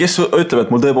või kes ütleb,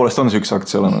 et mul tõepoolest on see 1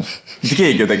 aktsia olemas? Mitte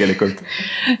keegi ju tegelikult.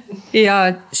 Ja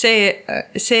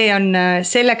see on,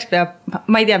 selleks peab,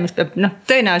 ma ei tea, mis peab,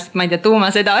 tõenäoliselt, ma ei tea,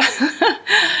 tuuma seda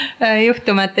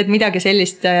juhtuma, et midagi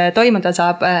sellist toimuda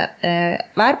saab.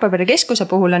 Väärtpaberikeskuse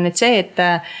puhul on nüüd see, et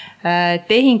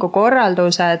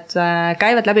tehingukorraldused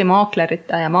käivad läbi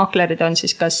maaklerite ja maaklerid on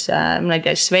siis kas, ma ei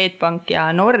tea, Swedbank ja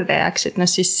Nordea, eks, et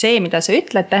siis see, mida sa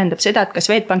ütled, tähendab seda, et ka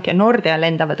Swedbank ja Nordea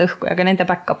lendavad õhku ja ka nende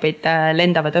back-upid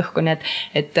lendavad õhku, nii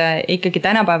et ikkagi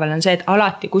tänapäeval on see, et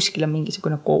alati kuskil on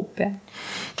mingisugune koopia.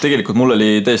 Tegelikult mul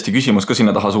oli täiesti küsimus ka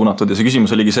sinna taha suunatud ja see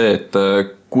küsimus oligi see, et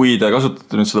kui te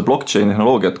kasutate nüüd seda blockchain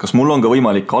tehnoloogiat, kas mul on ka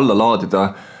võimalik alla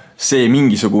laadida see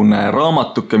mingisugune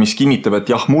raamatuke, mis kinnitab, et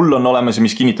jah, mul on olemas ja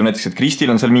mis kinnitab näiteks, et Kristil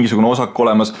on seal mingisugune osak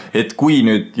olemas, et kui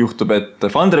nüüd juhtub, et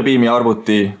Funderbeami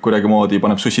arvuti kuidagimoodi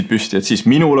paneb sussid püsti, et siis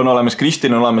minul on olemas,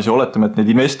 Kristil on olemas ja oletame, et need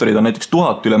investorid on näiteks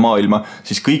 1000 üle maailma,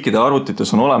 siis kõikide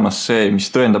arvutites on olemas see, mis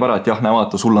tõendab ära, et jah,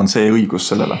 näevata, sul on see õigus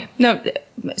sellele. No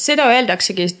seda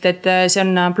öeldaksegi, et see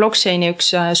on blockchaini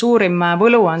üks suurim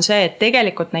võlu on see, et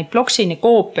tegelikult neid blockchaini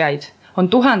koopiaid on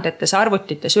tuhandetes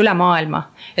arvutites üle maailma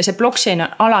ja see blockchain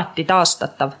on alati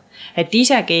taastatav. Et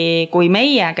isegi kui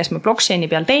meie, kes me blockchaini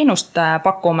peal teenust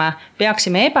pakume,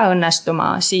 peaksime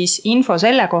ebaõnnestuma, siis info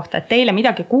selle kohta, et teile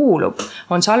midagi kuulub,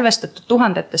 on salvestatud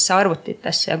tuhandetesse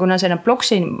arvutitesse ja kuna see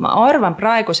blockchain, ma arvan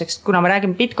praeguseks, kuna me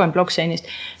räägime Bitcoin blockchainist,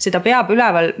 seda peab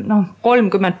üleval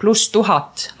 30+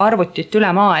 1000 arvutit üle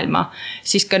maailma,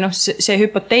 siis ka see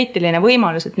hüpoteetiline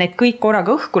võimalus, et need kõik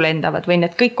korraga õhku lendavad või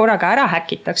need kõik korraga ära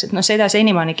häkitakse, et seda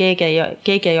senimaani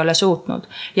keegi ei ole suutnud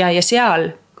ja seal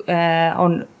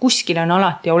kuskil on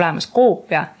alati olemas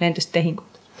koopia nendest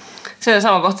tehingut. See on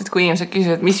sama koht, et kui inimesed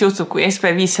küsivad, et mis juhtub, kui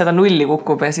SP500 nulli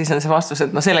kukub ja siis on see vastus,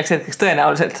 et selleks hetkeks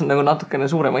tõenäoliselt on nagu natukene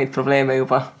suuremaid probleeme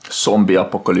juba. Zombi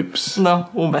apokalüps.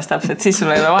 Umbes täpselt, siis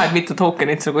sul ei ole vahet, mitu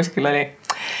tokenit sul kuskil oli.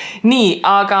 Nii,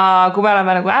 aga kui me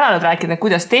oleme nagu ära nüüd rääkinud, et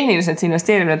kuidas tehniliselt see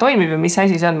investeerimine toimib ja mis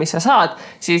asi see on, mis sa saad,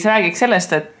 siis räägiks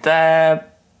sellest, et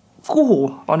kuhu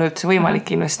on üldse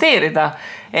võimalik investeerida,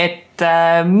 et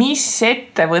mis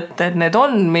ettevõtted need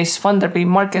on, mis Funderbeam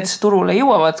Markets turule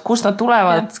jõuavad, kust nad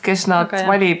tulevad, kes nad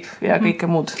valib ja kõike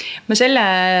muud. Ma selle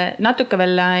natuke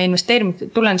veel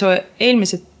tulen su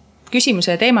eelmise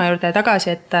küsimuse ja teema juurde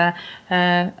tagasi, et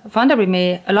Funderbeami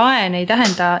laen ei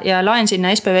tähenda ja laen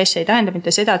sinna SPV-sse ei tähenda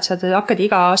mitte seda, et sa hakkad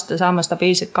iga aasta saama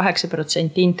stabiilselt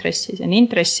 8% intressi. See on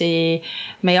intressi,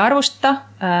 me ei arvuta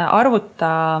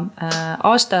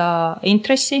aasta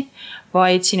intressi,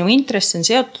 vaid sinu intress on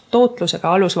seotud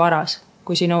tootlusega alusvaras.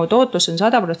 Kui sinu tootlus on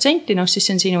 100%, siis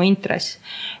see on sinu intress.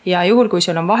 Ja juhul, kui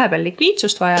sul on vahepeal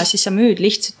likviidsust vaja, siis sa müüd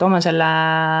lihtsalt oma selle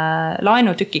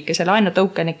laenutükikese,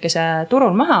 laenutõukenikese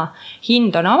turul maha.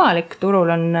 Hind on avalik, turul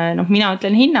on, mina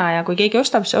ütlen hinna ja kui keegi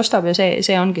ostab, see ostab ja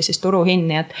see ongi siis turuhind.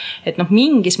 Et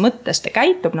mingis mõttes ta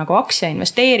käitub nagu aktsia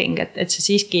investeering, et sa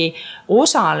siiski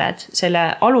osaled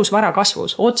selle alusvara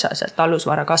kasvus, otseselt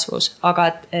alusvara kasvus,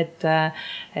 aga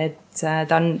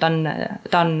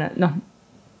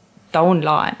ta on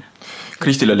laen.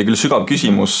 Kristil oli küll sügav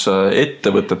küsimus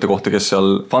ettevõtete kohta, kes seal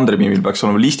Funderbeamil peaks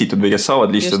olema listitud või kes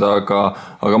saavad listuda,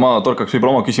 aga ma torkaks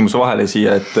võib-olla oma küsimuse vahele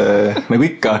siia, et nagu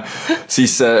ikka,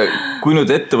 siis kui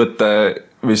nüüd ettevõtte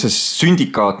või see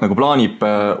sündikaat nagu plaanib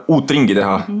uut ringi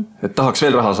teha, et tahaks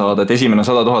veel raha saada, et esimene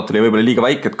 100 000 oli võib-olla liiga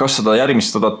väike, et kas seda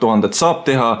järgmist 100 000 saab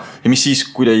teha ja mis siis,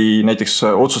 kui näiteks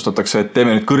otsustatakse, et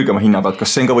teeme nüüd kõrgema hinna pealt,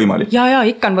 kas see on ka võimalik? Ja,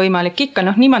 ikka on võimalik, ikka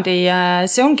niimoodi,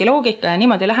 see ongi loogika ja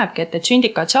niimoodi lähebki, et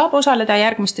sündikaat saab osaleda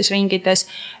järgmistes ringides,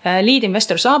 lead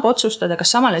investor saab otsustada,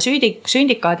 kas samale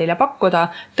sündikaadile pakkuda,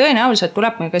 tõenäoliselt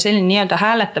tuleb meil ka selline nii-öelda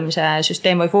hääletamise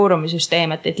süsteem või foorumi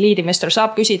süsteem, et lead investor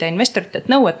saab küsida investorit, et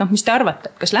et mis te arvate,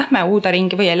 kas lähme uuda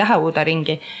ringi või ei lähe uuda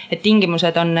ringi, et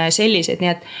tingimused on sellised, nii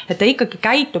et ta ikkagi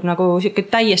käitub nagu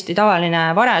täiesti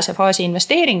tavaline varajase faasi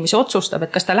investeering, mis otsustab,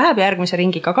 et kas ta läheb järgmise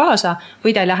ringiga kaasa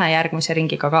või ta ei lähe järgmise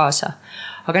ringiga kaasa.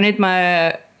 Aga nüüd ma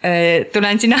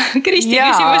tulen sinna Kristi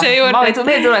küsimuse juurde. Ma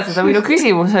võin tuletada, minu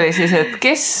küsimus oli siis, et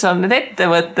kes on need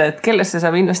ettevõtted, kellesse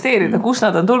saab investeerida, kus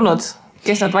nad on tulnud?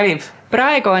 Kes nad valib?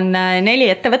 praegu on 4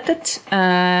 ettevõtet,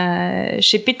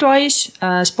 Shipitwise,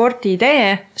 Sport.id,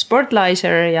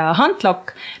 Sportlizer ja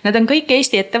Huntlock. Nad on kõik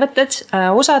Eesti ettevõtted,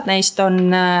 osad neist on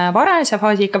varajase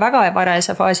faasi, ikka väga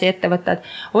varajase faasi ettevõtted,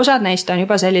 osad neist on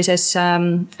juba sellises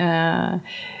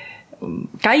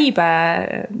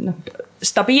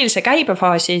stabiilse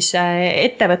käibefaasis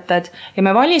ettevõtted ja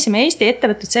me valisime Eesti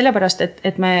ettevõtted sellepärast,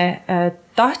 et me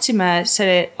tahtsime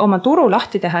oma turu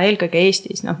lahti teha eelkõige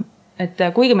Eestis. Et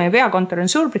kuigi meie peakontor on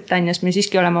Suurbritannias, me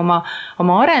siiski oleme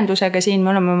oma arendusega siin,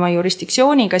 me oleme oma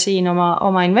jurisdiktsiooniga siin,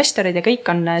 oma investorid ja kõik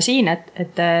on siin,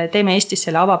 et teeme Eestis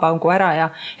selle avapangu ära ja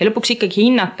lõpuks ikkagi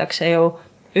hinnatakse ju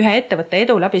ühe ettevõtte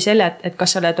edu läbi selle, et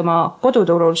kas sa oled oma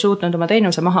koduturul suutnud oma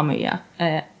teenuse maha müüa.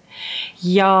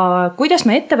 Ja kuidas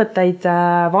me ettevõtteid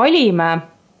valime?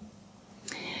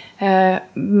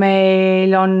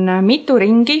 Meil on mitu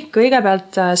ringi,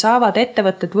 kõigepealt saavad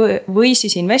ettevõtted või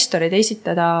siis investorid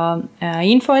esitada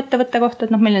info ettevõtte kohta,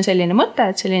 et meil on selline mõte,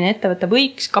 et selline ettevõte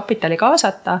võiks kapitali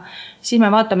kaasata, siis me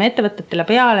vaatame ettevõtetele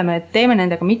peale, me teeme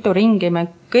nendega mitu ringi, me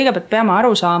kõigepealt peame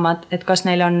aru saama, et kas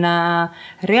neil on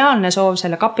reaalne soov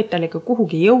selle kapitaliga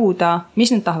kuhugi jõuda,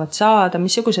 mis nad tahavad saada,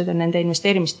 missugused on nende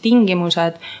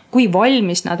investeerimistingimused, kui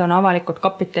valmis nad on avalikult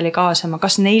kapitali kaasama,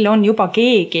 kas neil on juba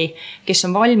keegi, kes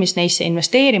on valmis neisse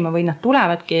investeerima või nad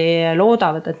tulevadki,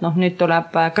 loodavad, et nüüd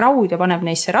tuleb crowd ja paneb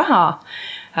neisse raha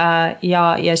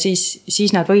ja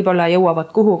siis nad võib-olla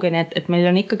jõuavad kuhugi, et meil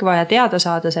on ikkagi vaja teada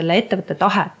saada selle ettevõtte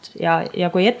tahet ja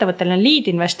kui ettevõttel on lead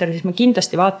investor, siis me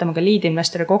kindlasti vaatame ka lead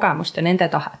investori kogemust ja nende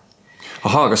tahet.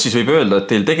 Ahaa, kas siis võib öelda, et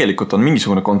teil tegelikult on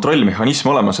mingisugune kontrollmehhanism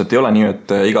olemas, et ei ole nii,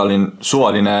 et igal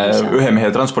suvaline ühe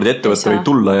mehe transpordiettevõtte võib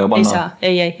tulla ja panna?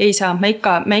 Ei saa. Me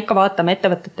ikka vaatame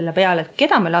ettevõtetele peale, et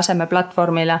keda me laseme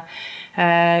platvormile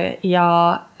ja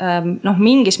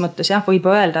mingis mõttes võib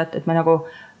öelda, et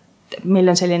meil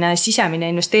on selline sisemine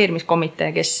investeerimiskomitee,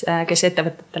 kes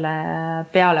ettevõtetele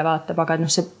peale vaatab, aga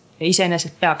see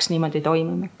iseenesest peaks niimoodi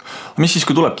toimima. Mis siis,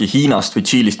 kui tulebki Hiinast või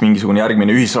Tšiilist mingisugune järgmine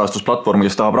ühisrahastusplatvorm,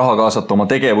 kes tahab raha kaasata oma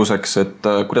tegevuseks, et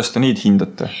kuidas te neid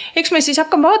hindate? Eks me siis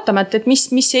hakkame vaatama, et mis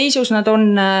seisus nad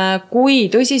on, kui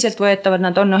tõsiselt võetavad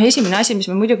nad on. Esimene asi, mis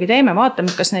me muidugi teeme,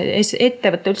 vaatame, kas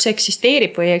ettevõte üldse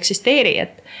eksisteerib või ei eksisteeri,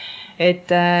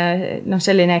 et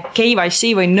selline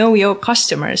KYC või know your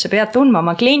customer, sa pead tundma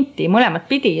oma klienti mõlemat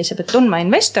pidi ja sa pead tundma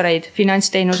investoreid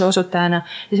finantsteenuse osutajana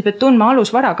ja sa pead tundma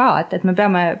alusvara ka, et me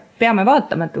peame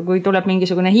vaatama, et kui tuleb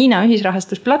mingisugune Hiina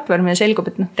ühisrahastusplatvorm ja selgub,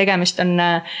 et tegemist on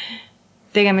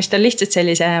lihtsalt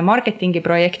sellise marketingi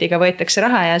projektiga, võetakse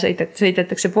raha ja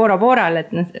sõidetakse Bora-Borale, et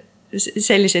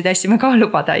selliseid asju me ka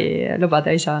lubada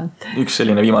ei saa. Üks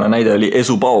selline viimane näide oli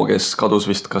Esupao, kes kadus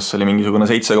vist, kas oli mingisugune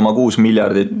 7,6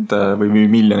 miljardit või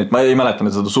miljonit. Ma ei mäleta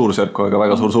seda suurusjärku, aga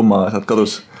väga suur summa sealt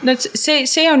kadus. No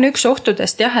see on üks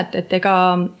ohtudest jah, et ega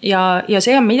ja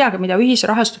see on midagi, mida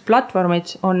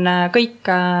ühisrahastusplatvormid on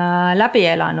kõik läbi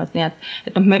elanud. Nii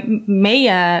et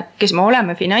meie, kes me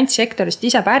oleme finantssektorist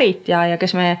ise pärit ja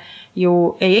kes me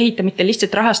ju ei ehita mitte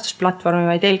lihtsalt rahastusplatvormi,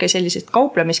 vaid eelkõige sellisest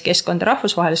kauplemiskeskkonda,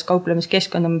 rahvusvahelist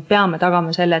kauplemiskeskkonda, me peame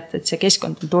tagama selle, et see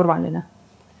keskkond on turvaline.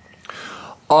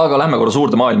 Aga lähme korra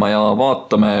suurde maailma ja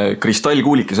vaatame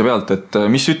kristallkuulikese pealt, et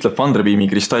mis ütleb Funderbeami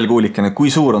kristallkuulikene, kui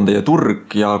suur on teie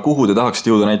turg ja kuhu te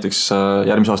tahaksite jõuda näiteks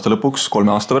järgmise aasta lõpuks,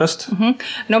 3 aasta pärast?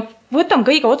 No võtame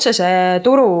kõige otsese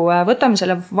turu, võtame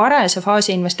selle varese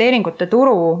faasi investeeringute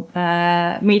turu,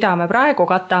 mida me praegu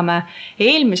katame.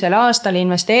 Eelmisel aastal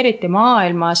investeeriti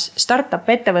maailmas startup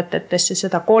ettevõtetesse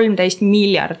 $113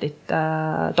 miljardit.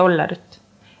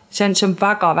 See on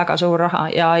väga-väga suur raha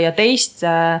ja teist,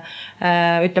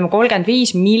 ütleme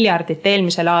 35 miljardit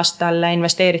eelmisel aastal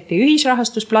investeeriti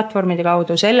ühisrahastusplatvormide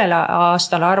kaudu. Sellel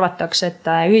aastal arvatakse, et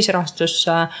ühisrahastus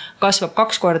kasvab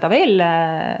 2 korda veel,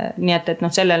 nii et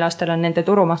sellel aastal on nende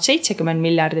turumaht 70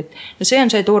 miljardit. No see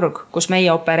on see turg, kus meie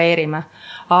opereerime,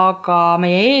 aga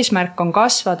meie eesmärk on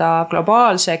kasvada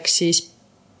globaalseks siis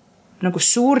nagu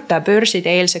suurte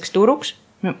börside eelseks turuks,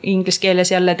 inglis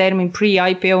keeles jälle termin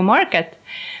pre-IPO market,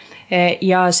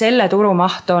 ja selle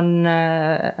turumaht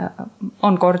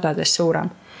on kordades suurem.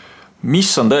 Mis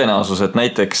on tõenäosus, et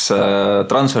näiteks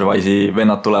TransferWise'i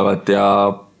vennad tulevad ja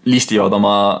listivad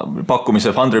oma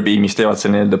pakkumise Funderbeamis, teevad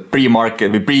selle nii-öelda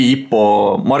pre-market või pre-IPO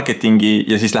marketingi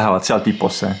ja siis lähevad sealt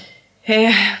IPOsse?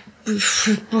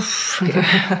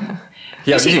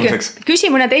 Hea küsimuseks. Küsi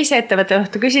mõne teise ettevõtte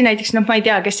kohta, küsi näiteks, ma ei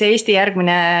tea, kes see Eesti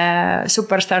järgmine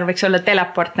superstar võiks olla,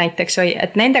 Teleport näiteks, või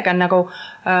et nendega on nagu,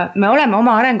 me oleme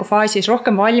oma arengufaasis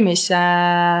rohkem valmis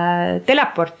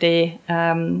Teleporti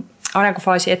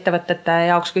arengufaasi ettevõtete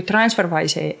jaoks kui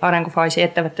Transferwise'i arengufaasi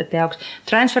ettevõtete jaoks.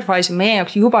 Transferwise on meie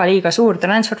jaoks juba liiga suur.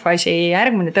 Transferwise'i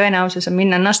järgmine tõenäosus on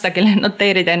minna Nasdaqile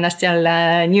noteerida ennast seal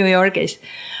New Yorgis.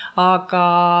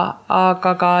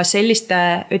 Aga ka selliste,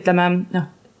 ütleme,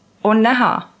 on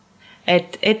näha,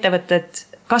 et ettevõtted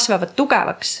kasvavad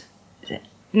tugevaks.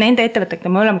 Nende ettevõtetega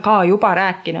me oleme ka juba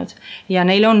rääkinud ja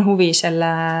neil on huvi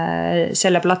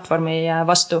selle platvormi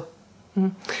vastu.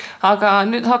 Aga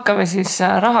nüüd hakkame siis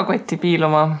rahakotti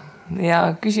piiluma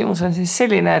ja küsimus on siis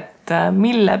selline, et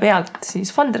mille pealt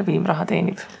siis Funderbeam raha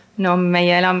teenib? No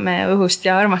meie elame õhust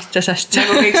ja armastusest.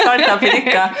 Nagu kõik startupid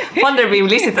ikka. Funderbeam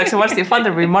listitakse varsti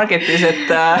Funderbeam Marketis, et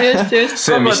just.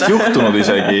 See on vist juhtunud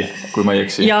isegi, kui ma ei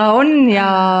eksi. Ja on ja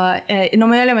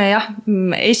me oleme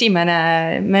esimene,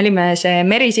 me olime see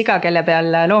merisiga, kelle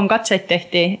peal loomkatseid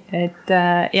tehti, et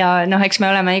ja eks me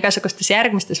oleme igasugustes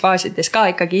järgmistes faasides ka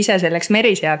ikkagi ise selleks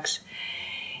meriseaks.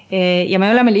 Ja me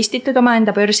oleme listitud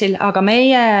omaenda börsil, aga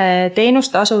meie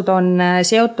teenustasud on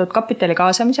seotud kapitali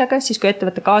kaasamisega, siis kui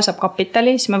ettevõte kaasab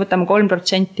kapitali, siis me võtame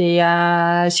 3%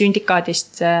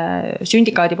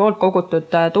 sündikaadi poolt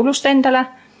kogutud tulust endale.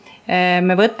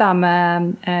 Me võtame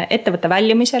ettevõtte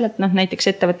väljumisel, et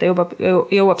näiteks ettevõte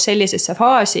jõuab sellisesse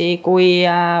faasi, kui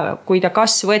ta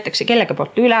kas võetakse kellegi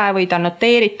poolt üle või ta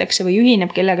noteeritakse või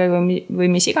ühineb kellega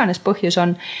või mis iganes põhjus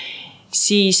on,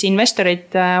 siis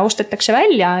investorid ostetakse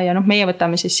välja ja meie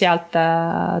võtame siis sealt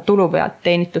tulu pealt,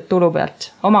 teenitud tulu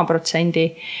pealt oma protsendi.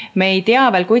 Me ei tea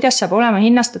veel, kuidas saab olema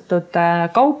hinnastatud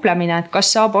kauplemine, et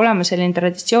kas saab olema selline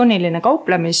traditsiooniline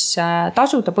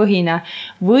kauplemistasude põhine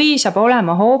või saab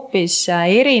olema hoopis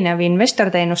erinev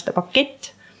investorteenuste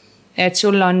pakett. Et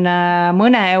sul on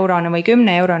mõne eurone või 10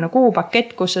 eurone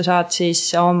kuupakett, kus sa saad siis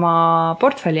oma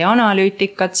portfelli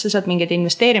analüütikat, sa saad mingid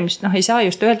investeerimist, ei saa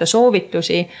just öelda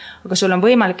soovitusi, aga sul on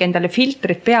võimalik endale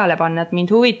filtrid peale panna, et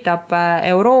mind huvitab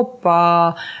Euroopa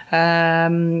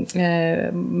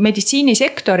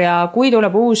meditsiinisektor ja kui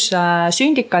tuleb uus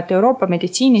sündikaat Euroopa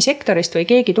meditsiinisektorist või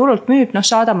keegi turult müüb,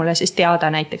 saada mulle siis teada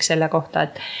näiteks selle kohta,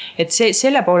 et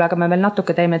selle poolega me veel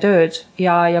natuke teeme tööd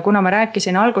ja kuna ma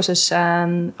rääkisin alguses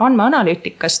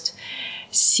andmeanalüütikast,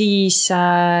 siis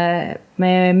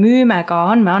me müüme ka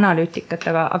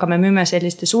andmeanalüütikatega, aga me müüme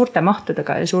selliste suurte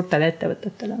mahtudega ja suurtele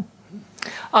ettevõtetele.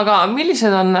 Aga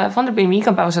millised on Funderbeami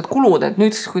igapäevased kulud, et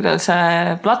nüüd, kui ta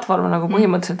see platvorm on nagu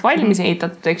põhimõtteliselt valmis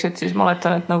ehitatud, et siis ma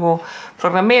oletan, et nagu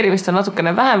programmeerimist on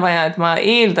natukene vähem vaja, et ma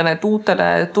eeldan, et uutele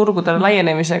turgudele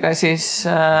laienemisega siis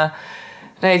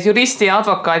need juristi ja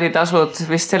advokaaditasud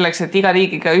vist selleks, et iga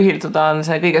riigiga ühilduda on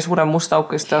see kõige suurem must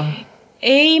auk just.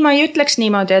 Ei, ma ei ütleks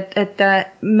niimoodi, et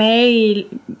meil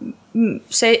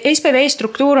see SPV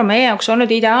struktuur on meie jaoks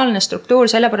olnud ideaalne struktuur,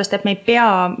 sellepärast, et me ei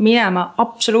pea minema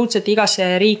absoluutselt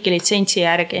igasse riiki litsentsi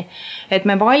järgi. Et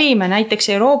me valime näiteks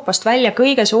Euroopast välja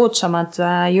kõige soodsamad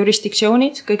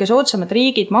jurisdiktsioonid, kõige soodsamad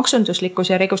riigid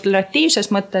maksunduslikus ja regulatiivses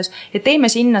mõttes ja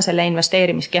teeme sinna selle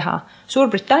investeerimiskeha.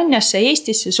 Suurbritanniasse,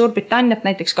 Eestisse, Suurbritanniat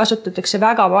näiteks kasutatakse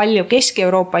väga palju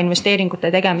Kesk-Euroopa investeeringute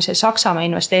tegemisel, Saksamaa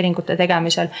investeeringute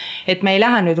tegemisel, et me ei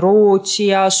lähe nüüd Rootsi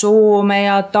ja Soome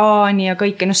ja Taani ja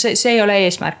kõike, see ei ole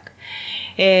eesmärk.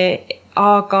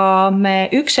 Aga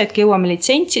me üks hetk jõuame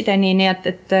litsentsideni, nii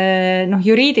et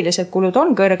juriidilised kulud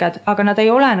on kõrged, aga nad ei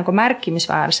ole nagu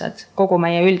märkimisväärsed kogu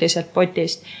meie üldiselt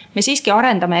potist. Me siiski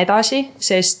arendame edasi,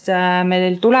 sest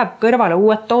meil tuleb kõrvale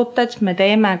uued tooted, me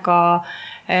teeme ka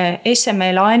SME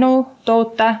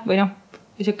laenutoote või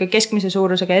keskmise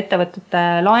suurusega ettevõtete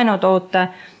laenutoote.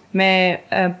 Me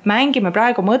mängime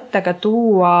praegu mõttega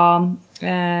tuua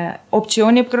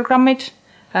optsiooniprogrammid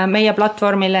meie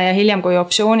platvormile ja hiljem, kui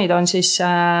optsioonid on siis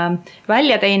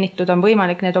välja teenitud, on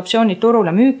võimalik need optsioonid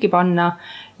turule müüki panna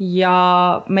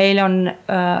ja meil on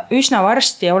üsna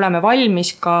varsti oleme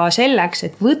valmis ka selleks,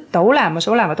 et võtta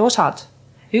olemasolevad osad,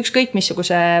 ükskõik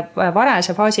missuguse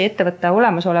varajase faasi ettevõtte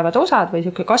olemasolevad osad või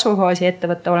kasvufaasi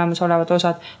ettevõtte olemasolevad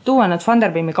osad, tuua nad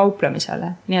Funderbeami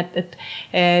kauplemisele. Nii et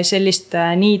sellist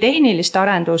nii tehnilist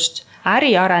arendust,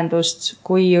 äriarendust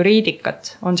kui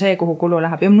juriidikat on see, kuhu kulu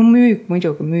läheb. Ja müük,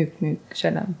 muidugi müük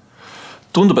selle.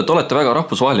 Tundub, et olete väga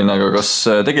rahvusvaheline, aga kas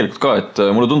tegelikult ka, et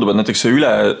mulle tundub, et näiteks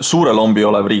üle suure lombi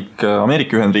olev riik,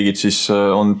 Ameerika Ühendriigid, siis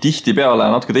on tihti peale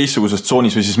natuke teistsuguses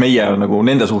tsoonis või siis meie nagu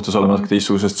nende suhtes oleme natuke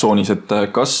teistsuguses tsoonis, et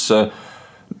kas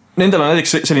nendel on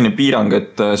näiteks selline piirang,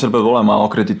 et seal peab olema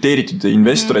akrediteeritud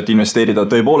investor, et investeerida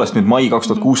tõepoolest nüüd mai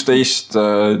 2016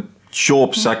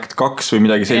 Jobs Act 2 või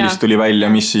midagi sellist tuli välja,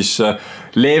 mis siis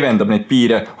leevendab neid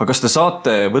piire, aga kas te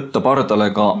saate võtta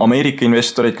pardale ka Ameerika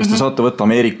investoreid, kas te saate võtta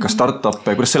Ameerika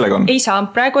startup'e, kuidas sellega on? Ei saa,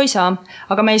 praegu ei saa,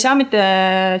 aga me ei saa mitte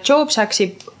Jobs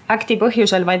Acti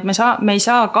põhjusel, vaid me ei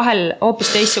saa kahel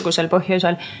hoopis teistsugusel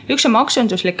põhjusel. Üks on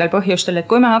maksunduslikel põhjustel, et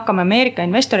kui me hakkame Ameerika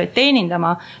investoreid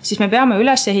teenindama, siis me peame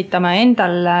üles ehitama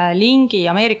endal lingi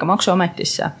Ameerika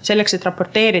maksuametisse, selleks, et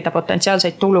raporteerida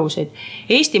potentsiaalseid tulusid.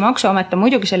 Eesti maksuamet on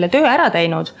muidugi selle töö ära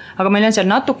teinud, aga meil on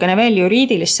seal natukene veel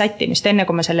juriidilist sättimist, enne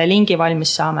kui me selle lingi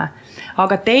valmis saame.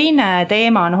 Aga teine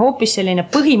teema on hoopis selline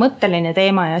põhimõtteline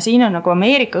teema ja siin on nagu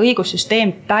Ameerika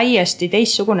õigussüsteem täiesti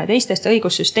teistsugune teistest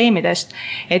õigussüsteemidest,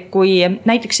 et kui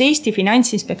näiteks Eesti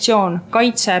Finantsinspektsioon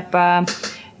kaitseb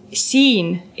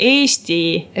siin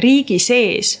Eesti riigi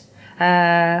sees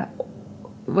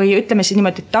või ütleme siis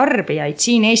niimoodi tarbijaid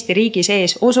siin Eesti riigi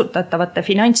sees osutatavate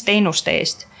finantsteenuste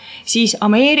eest, siis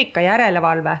Ameerika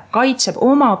järelevalve kaitseb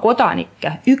oma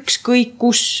kodanikke ükskõik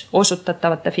kus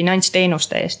osutatavate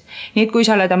finantsteenuste eest. Nii et kui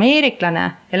sa oled ameeriklane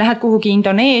ja lähed kuhugi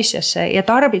Indoneesiasse ja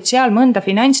tarbid seal mõnda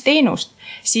finantsteenust,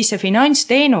 siis see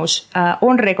finantsteenus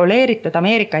on reguleeritud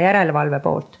Ameerika järelevalve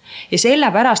poolt. Ja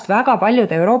sellepärast väga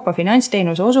paljud Euroopa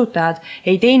finantsteenuse osutajad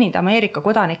ei teenida Ameerika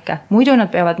kodanikke, muidu nad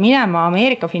peavad minema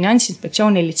Ameerika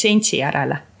Finantsinspektsiooni litsentsi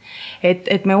järele.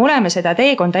 Et me oleme seda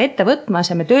teekonda ette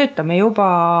võtmas ja me töötame juba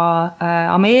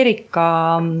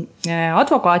Ameerika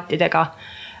advokaatidega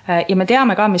ja me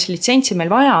teame ka, mis litsentsi meil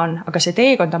vaja on, aga see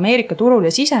teekond Ameerika turule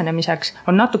sisenemiseks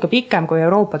on natuke pikem kui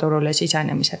Euroopa turule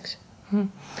sisenemiseks.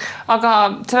 Aga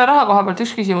selle raha koha pealt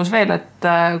üks küsimus veel, et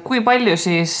kui palju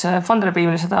siis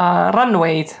Funderbeamil seda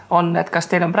runway'd on, et kas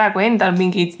teil on praegu endal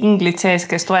mingid inglid sees,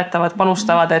 kes toetavad,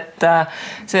 panustavad, et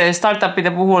see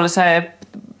startupide puhul see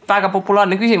väga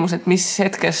populaarne küsimus, et mis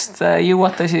hetkest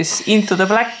jõuate siis into the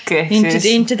black.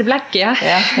 Into the black, jah.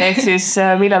 Ehk siis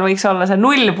millal võiks olla see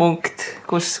nullpunkt,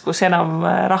 kus enam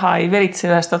raha ei veritse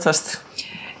ühest otsast?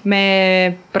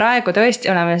 Me praegu tõesti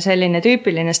oleme selline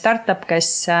tüüpiline startup,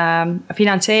 kes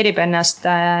finantseerib ennast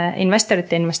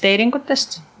investorite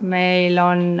investeeringutest. Meil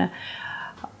on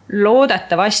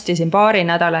loodetavasti siin paari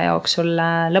nädala jooksul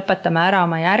lõpetame ära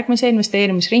oma järgmise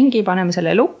investeerimisringi, paneme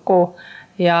selle lukku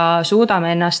ja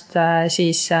suudame ennast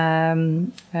siis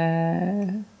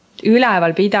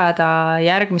üleval pidada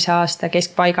järgmise aasta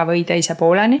keskpaiga või teise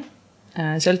pooleni.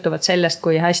 Sõltuvad sellest,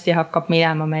 kui hästi hakkab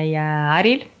minema meie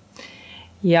äril.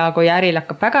 Ja kui äril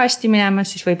hakkab väga hästi minema,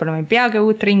 siis võib-olla me ei peagi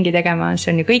uut ringi tegema,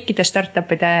 see on ju kõikide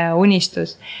startupide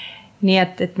unistus. Nii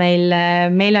et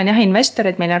meil on jah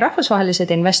investorid, meil on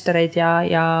rahvusvahelised investorid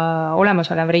ja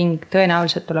olemasolev ring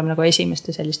tõenäoliselt tuleb nagu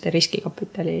esimeste selliste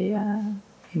riskikapitali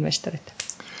investorid.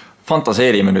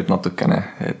 Fantaseerime nüüd natukene,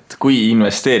 et kui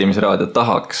investeerimisraadio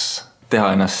tahaks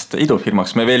teha ennast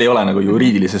idufirmaks, me veel ei ole nagu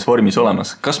juriidilises vormis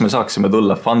olemas. Kas me saaksime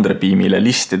tulla Funderbeamile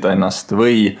listida ennast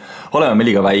või oleme me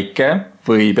liiga väike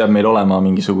või peab meil olema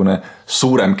mingisugune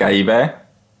suurem käive?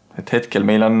 Et hetkel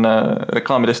meil on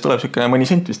reklaamidest tuleb mõni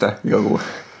sent vist iga kuu.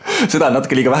 Seda on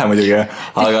natuke liiga vähe muidugi,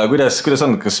 aga kuidas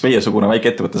on, kas meie sugune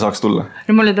väike ettevõtte saaks tulla?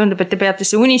 No mulle tundub, et te peate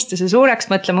see unistuse suureks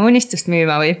mõtlema, unistust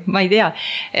müüma või ma ei tea.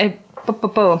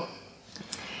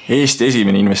 Eesti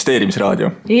esimene investeerimisraadio.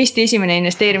 Eesti esimene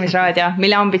investeerimisraadio,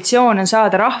 mille ambitsioon on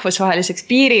saada rahvusvaheliseks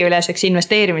piiriüleseks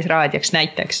investeerimisraadioks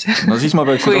näiteks. No siis ma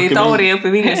peaks kui Tauri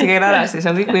õpib inglise keel ära, siis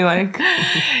on kõik võimalik.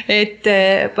 Et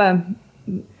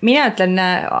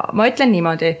ma ütlen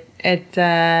niimoodi, et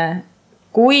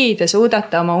kui te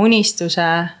suudate oma unistuse,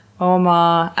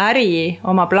 oma äri,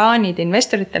 oma plaanid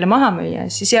investoritele maha müüa,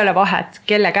 siis ei ole vahet,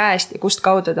 kelle käest ja kust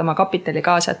kaudu te oma kapitali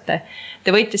kaasate.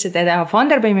 Te võite seda teha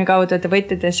Funderbeami kaudu, te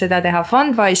võite seda teha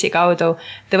Fundwise'i kaudu,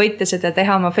 te võite seda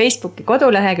teha oma Facebooki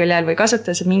koduleheküljel või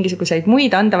kasutada mingisuguseid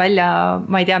muid, anda välja,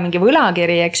 ma ei tea, mingi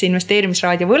võlakiri, eks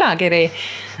investeerimisraadio võlakiri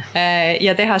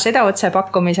ja teha seda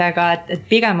otsepakkumisega, et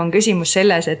pigem on küsimus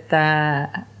selles, et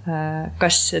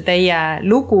kas teie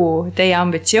lugu, teie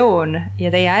ambitsioon ja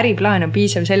teie äriplaan on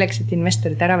piisav selleks, et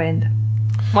investorid ära veenda?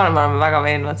 Ma olen väga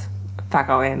veenvad.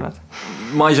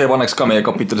 Ma ise paneks ka meie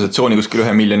kapitalisatsiooni kuskil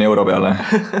 1 miljoni euro peale.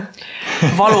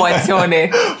 Valuatsiooni,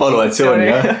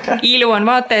 jah. Ilu on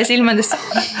vaataja silmadest.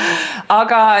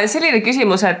 Aga selline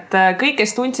küsimus, et kõik,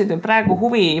 kes tundsid praegu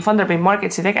huvi Funderbeam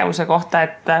Marketsi tegevuse kohta,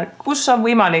 et kus on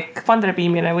võimalik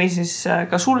Funderbeamile või siis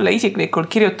ka sulle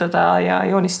isiklikult kirjutada ja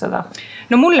joonistada?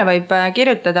 No mulle võib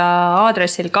kirjutada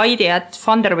aadressil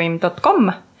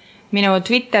kaidi@funderbeam.com. Minu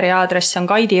Twitteri aadress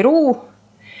on kaidiruu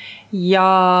ja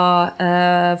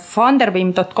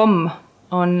funderbeam.com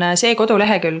on see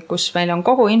kodulehekülg, kus meil on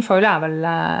kogu info üleval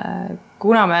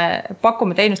kuna me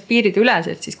pakume teenust piirid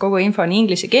üleselt, siis kogu info on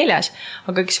inglise keeles,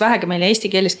 aga kes vähegi meile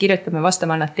eesti keeles kirjutab, me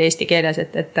vastame alati eesti keeles,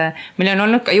 et meil on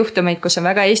olnud ka juhtumeid, kus on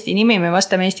väga eesti nimi, me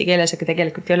vastame eesti keeles, aga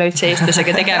tegelikult ei ole üldse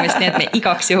eestlasega tegemist, nii et me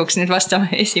igaks juhuks nüüd vastame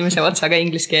esimese otsaga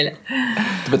inglise keeles.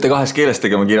 Te peate 2 keeles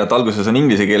tegema kirja, et alguses on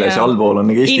inglise keeles ja allpool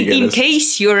on eesti keeles. In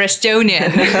case you're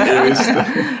Estonian.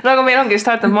 No aga meil ongi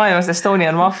startup maailmas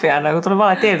Estonian Mafia, nagu tuleb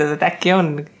alati eeldada, et äkki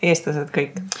on eestlased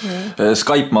kõik.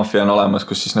 Skype Mafia on olemas,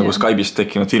 kus siis nagu Skype'ist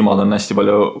tekkinud firmad on hästi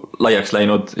palju laiaks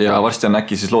läinud ja varsti on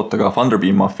äkki siis loota ka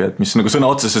Funderbeam Mafia, et mis nagu sõna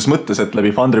otseses mõttes, et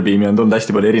läbi Funderbeami on tulnud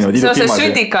hästi palju erinevaid idefirmasid. See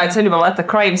syndicate, see on juba vaata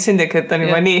crime syndicate on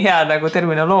juba nii hea nagu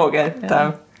terminoloogia, et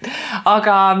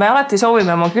aga me alati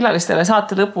soovime oma külalistele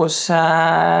saate lõpus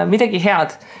midagi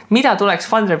head. Mida tuleks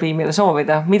Funderbeamile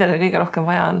soovida? Mida teil kõige rohkem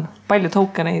vaja on? Palju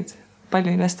tokeneid,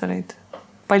 palju investoreid,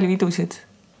 palju idusid?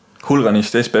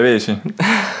 Hulganist SPV-si.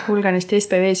 Hulganist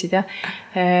SPV-sid, jah.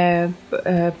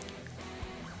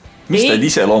 Mis teid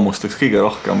iseloomustaks kõige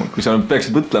rohkem, kui sa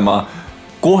peaksid mõtlema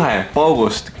kohe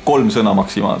paugust 3 sõna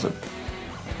maksimaalselt?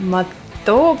 Ma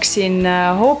tooksin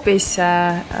hoopis,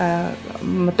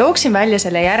 ma tooksin välja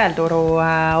selle järelturu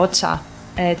otsa,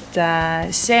 et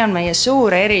see on meie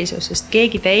suur erisus, sest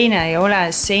keegi teine ei ole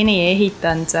seni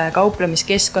ehitanud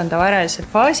kauplemiskeskkonda varalisel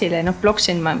faasil ja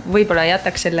Blockchain ma võib-olla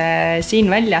jätaks selle siin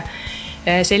välja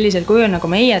sellisel kujul,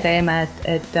 nagu meie teeme,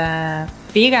 et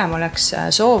pigem oleks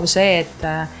soov see,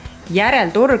 et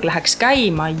järelturg läheks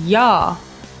käima ja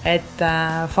et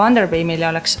Funderbeamil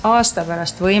oleks aasta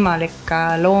pärast võimalik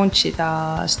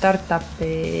launchida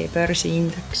startupi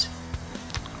börsiindeks.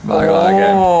 Väga äge.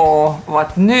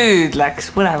 Vaat nüüd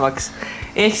läks põnevaks.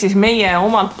 Ehk siis meie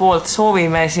omalt poolt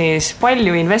soovime siis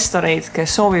palju investoreid,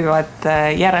 kes soovivad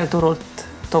järelturult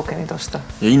tokenid osta.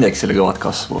 Ja indeksile kõvad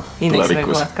kasvu. Indeksile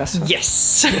kõvad kasvu.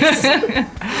 Yes!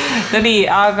 No nii,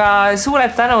 aga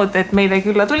suured tänud, et meile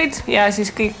külla tulid ja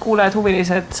siis kõik kuulajad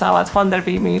huvilised saavad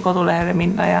Funderbeami kodulehele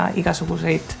minna ja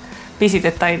igasuguseid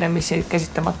pisidetaile, mis jäid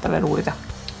käsitlemata veel uurida.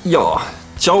 Jaa,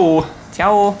 tšau!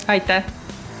 Tšau! Aitäh!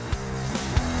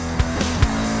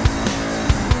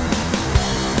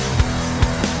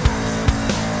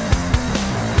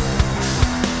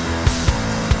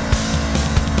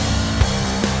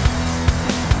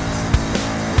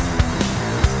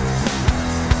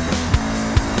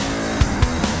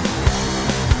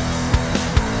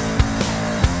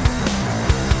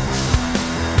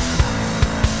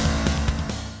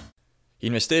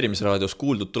 Investeerimisraadios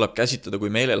kuuldud tuleb käsitleda kui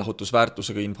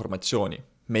meelelahutusväärtusega informatsiooni.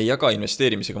 Me ei jaga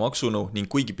investeerimisega maksunu ning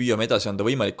kuigi püüame edasi anda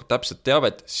võimalikult täpset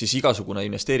teavet, siis igasugune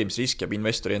investeerimisrisk jääb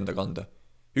investori enda kanda.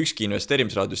 Ükski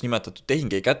investeerimisraadios nimetatud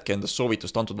tehing ei kätke endast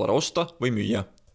soovitust antud vara osta või müüa.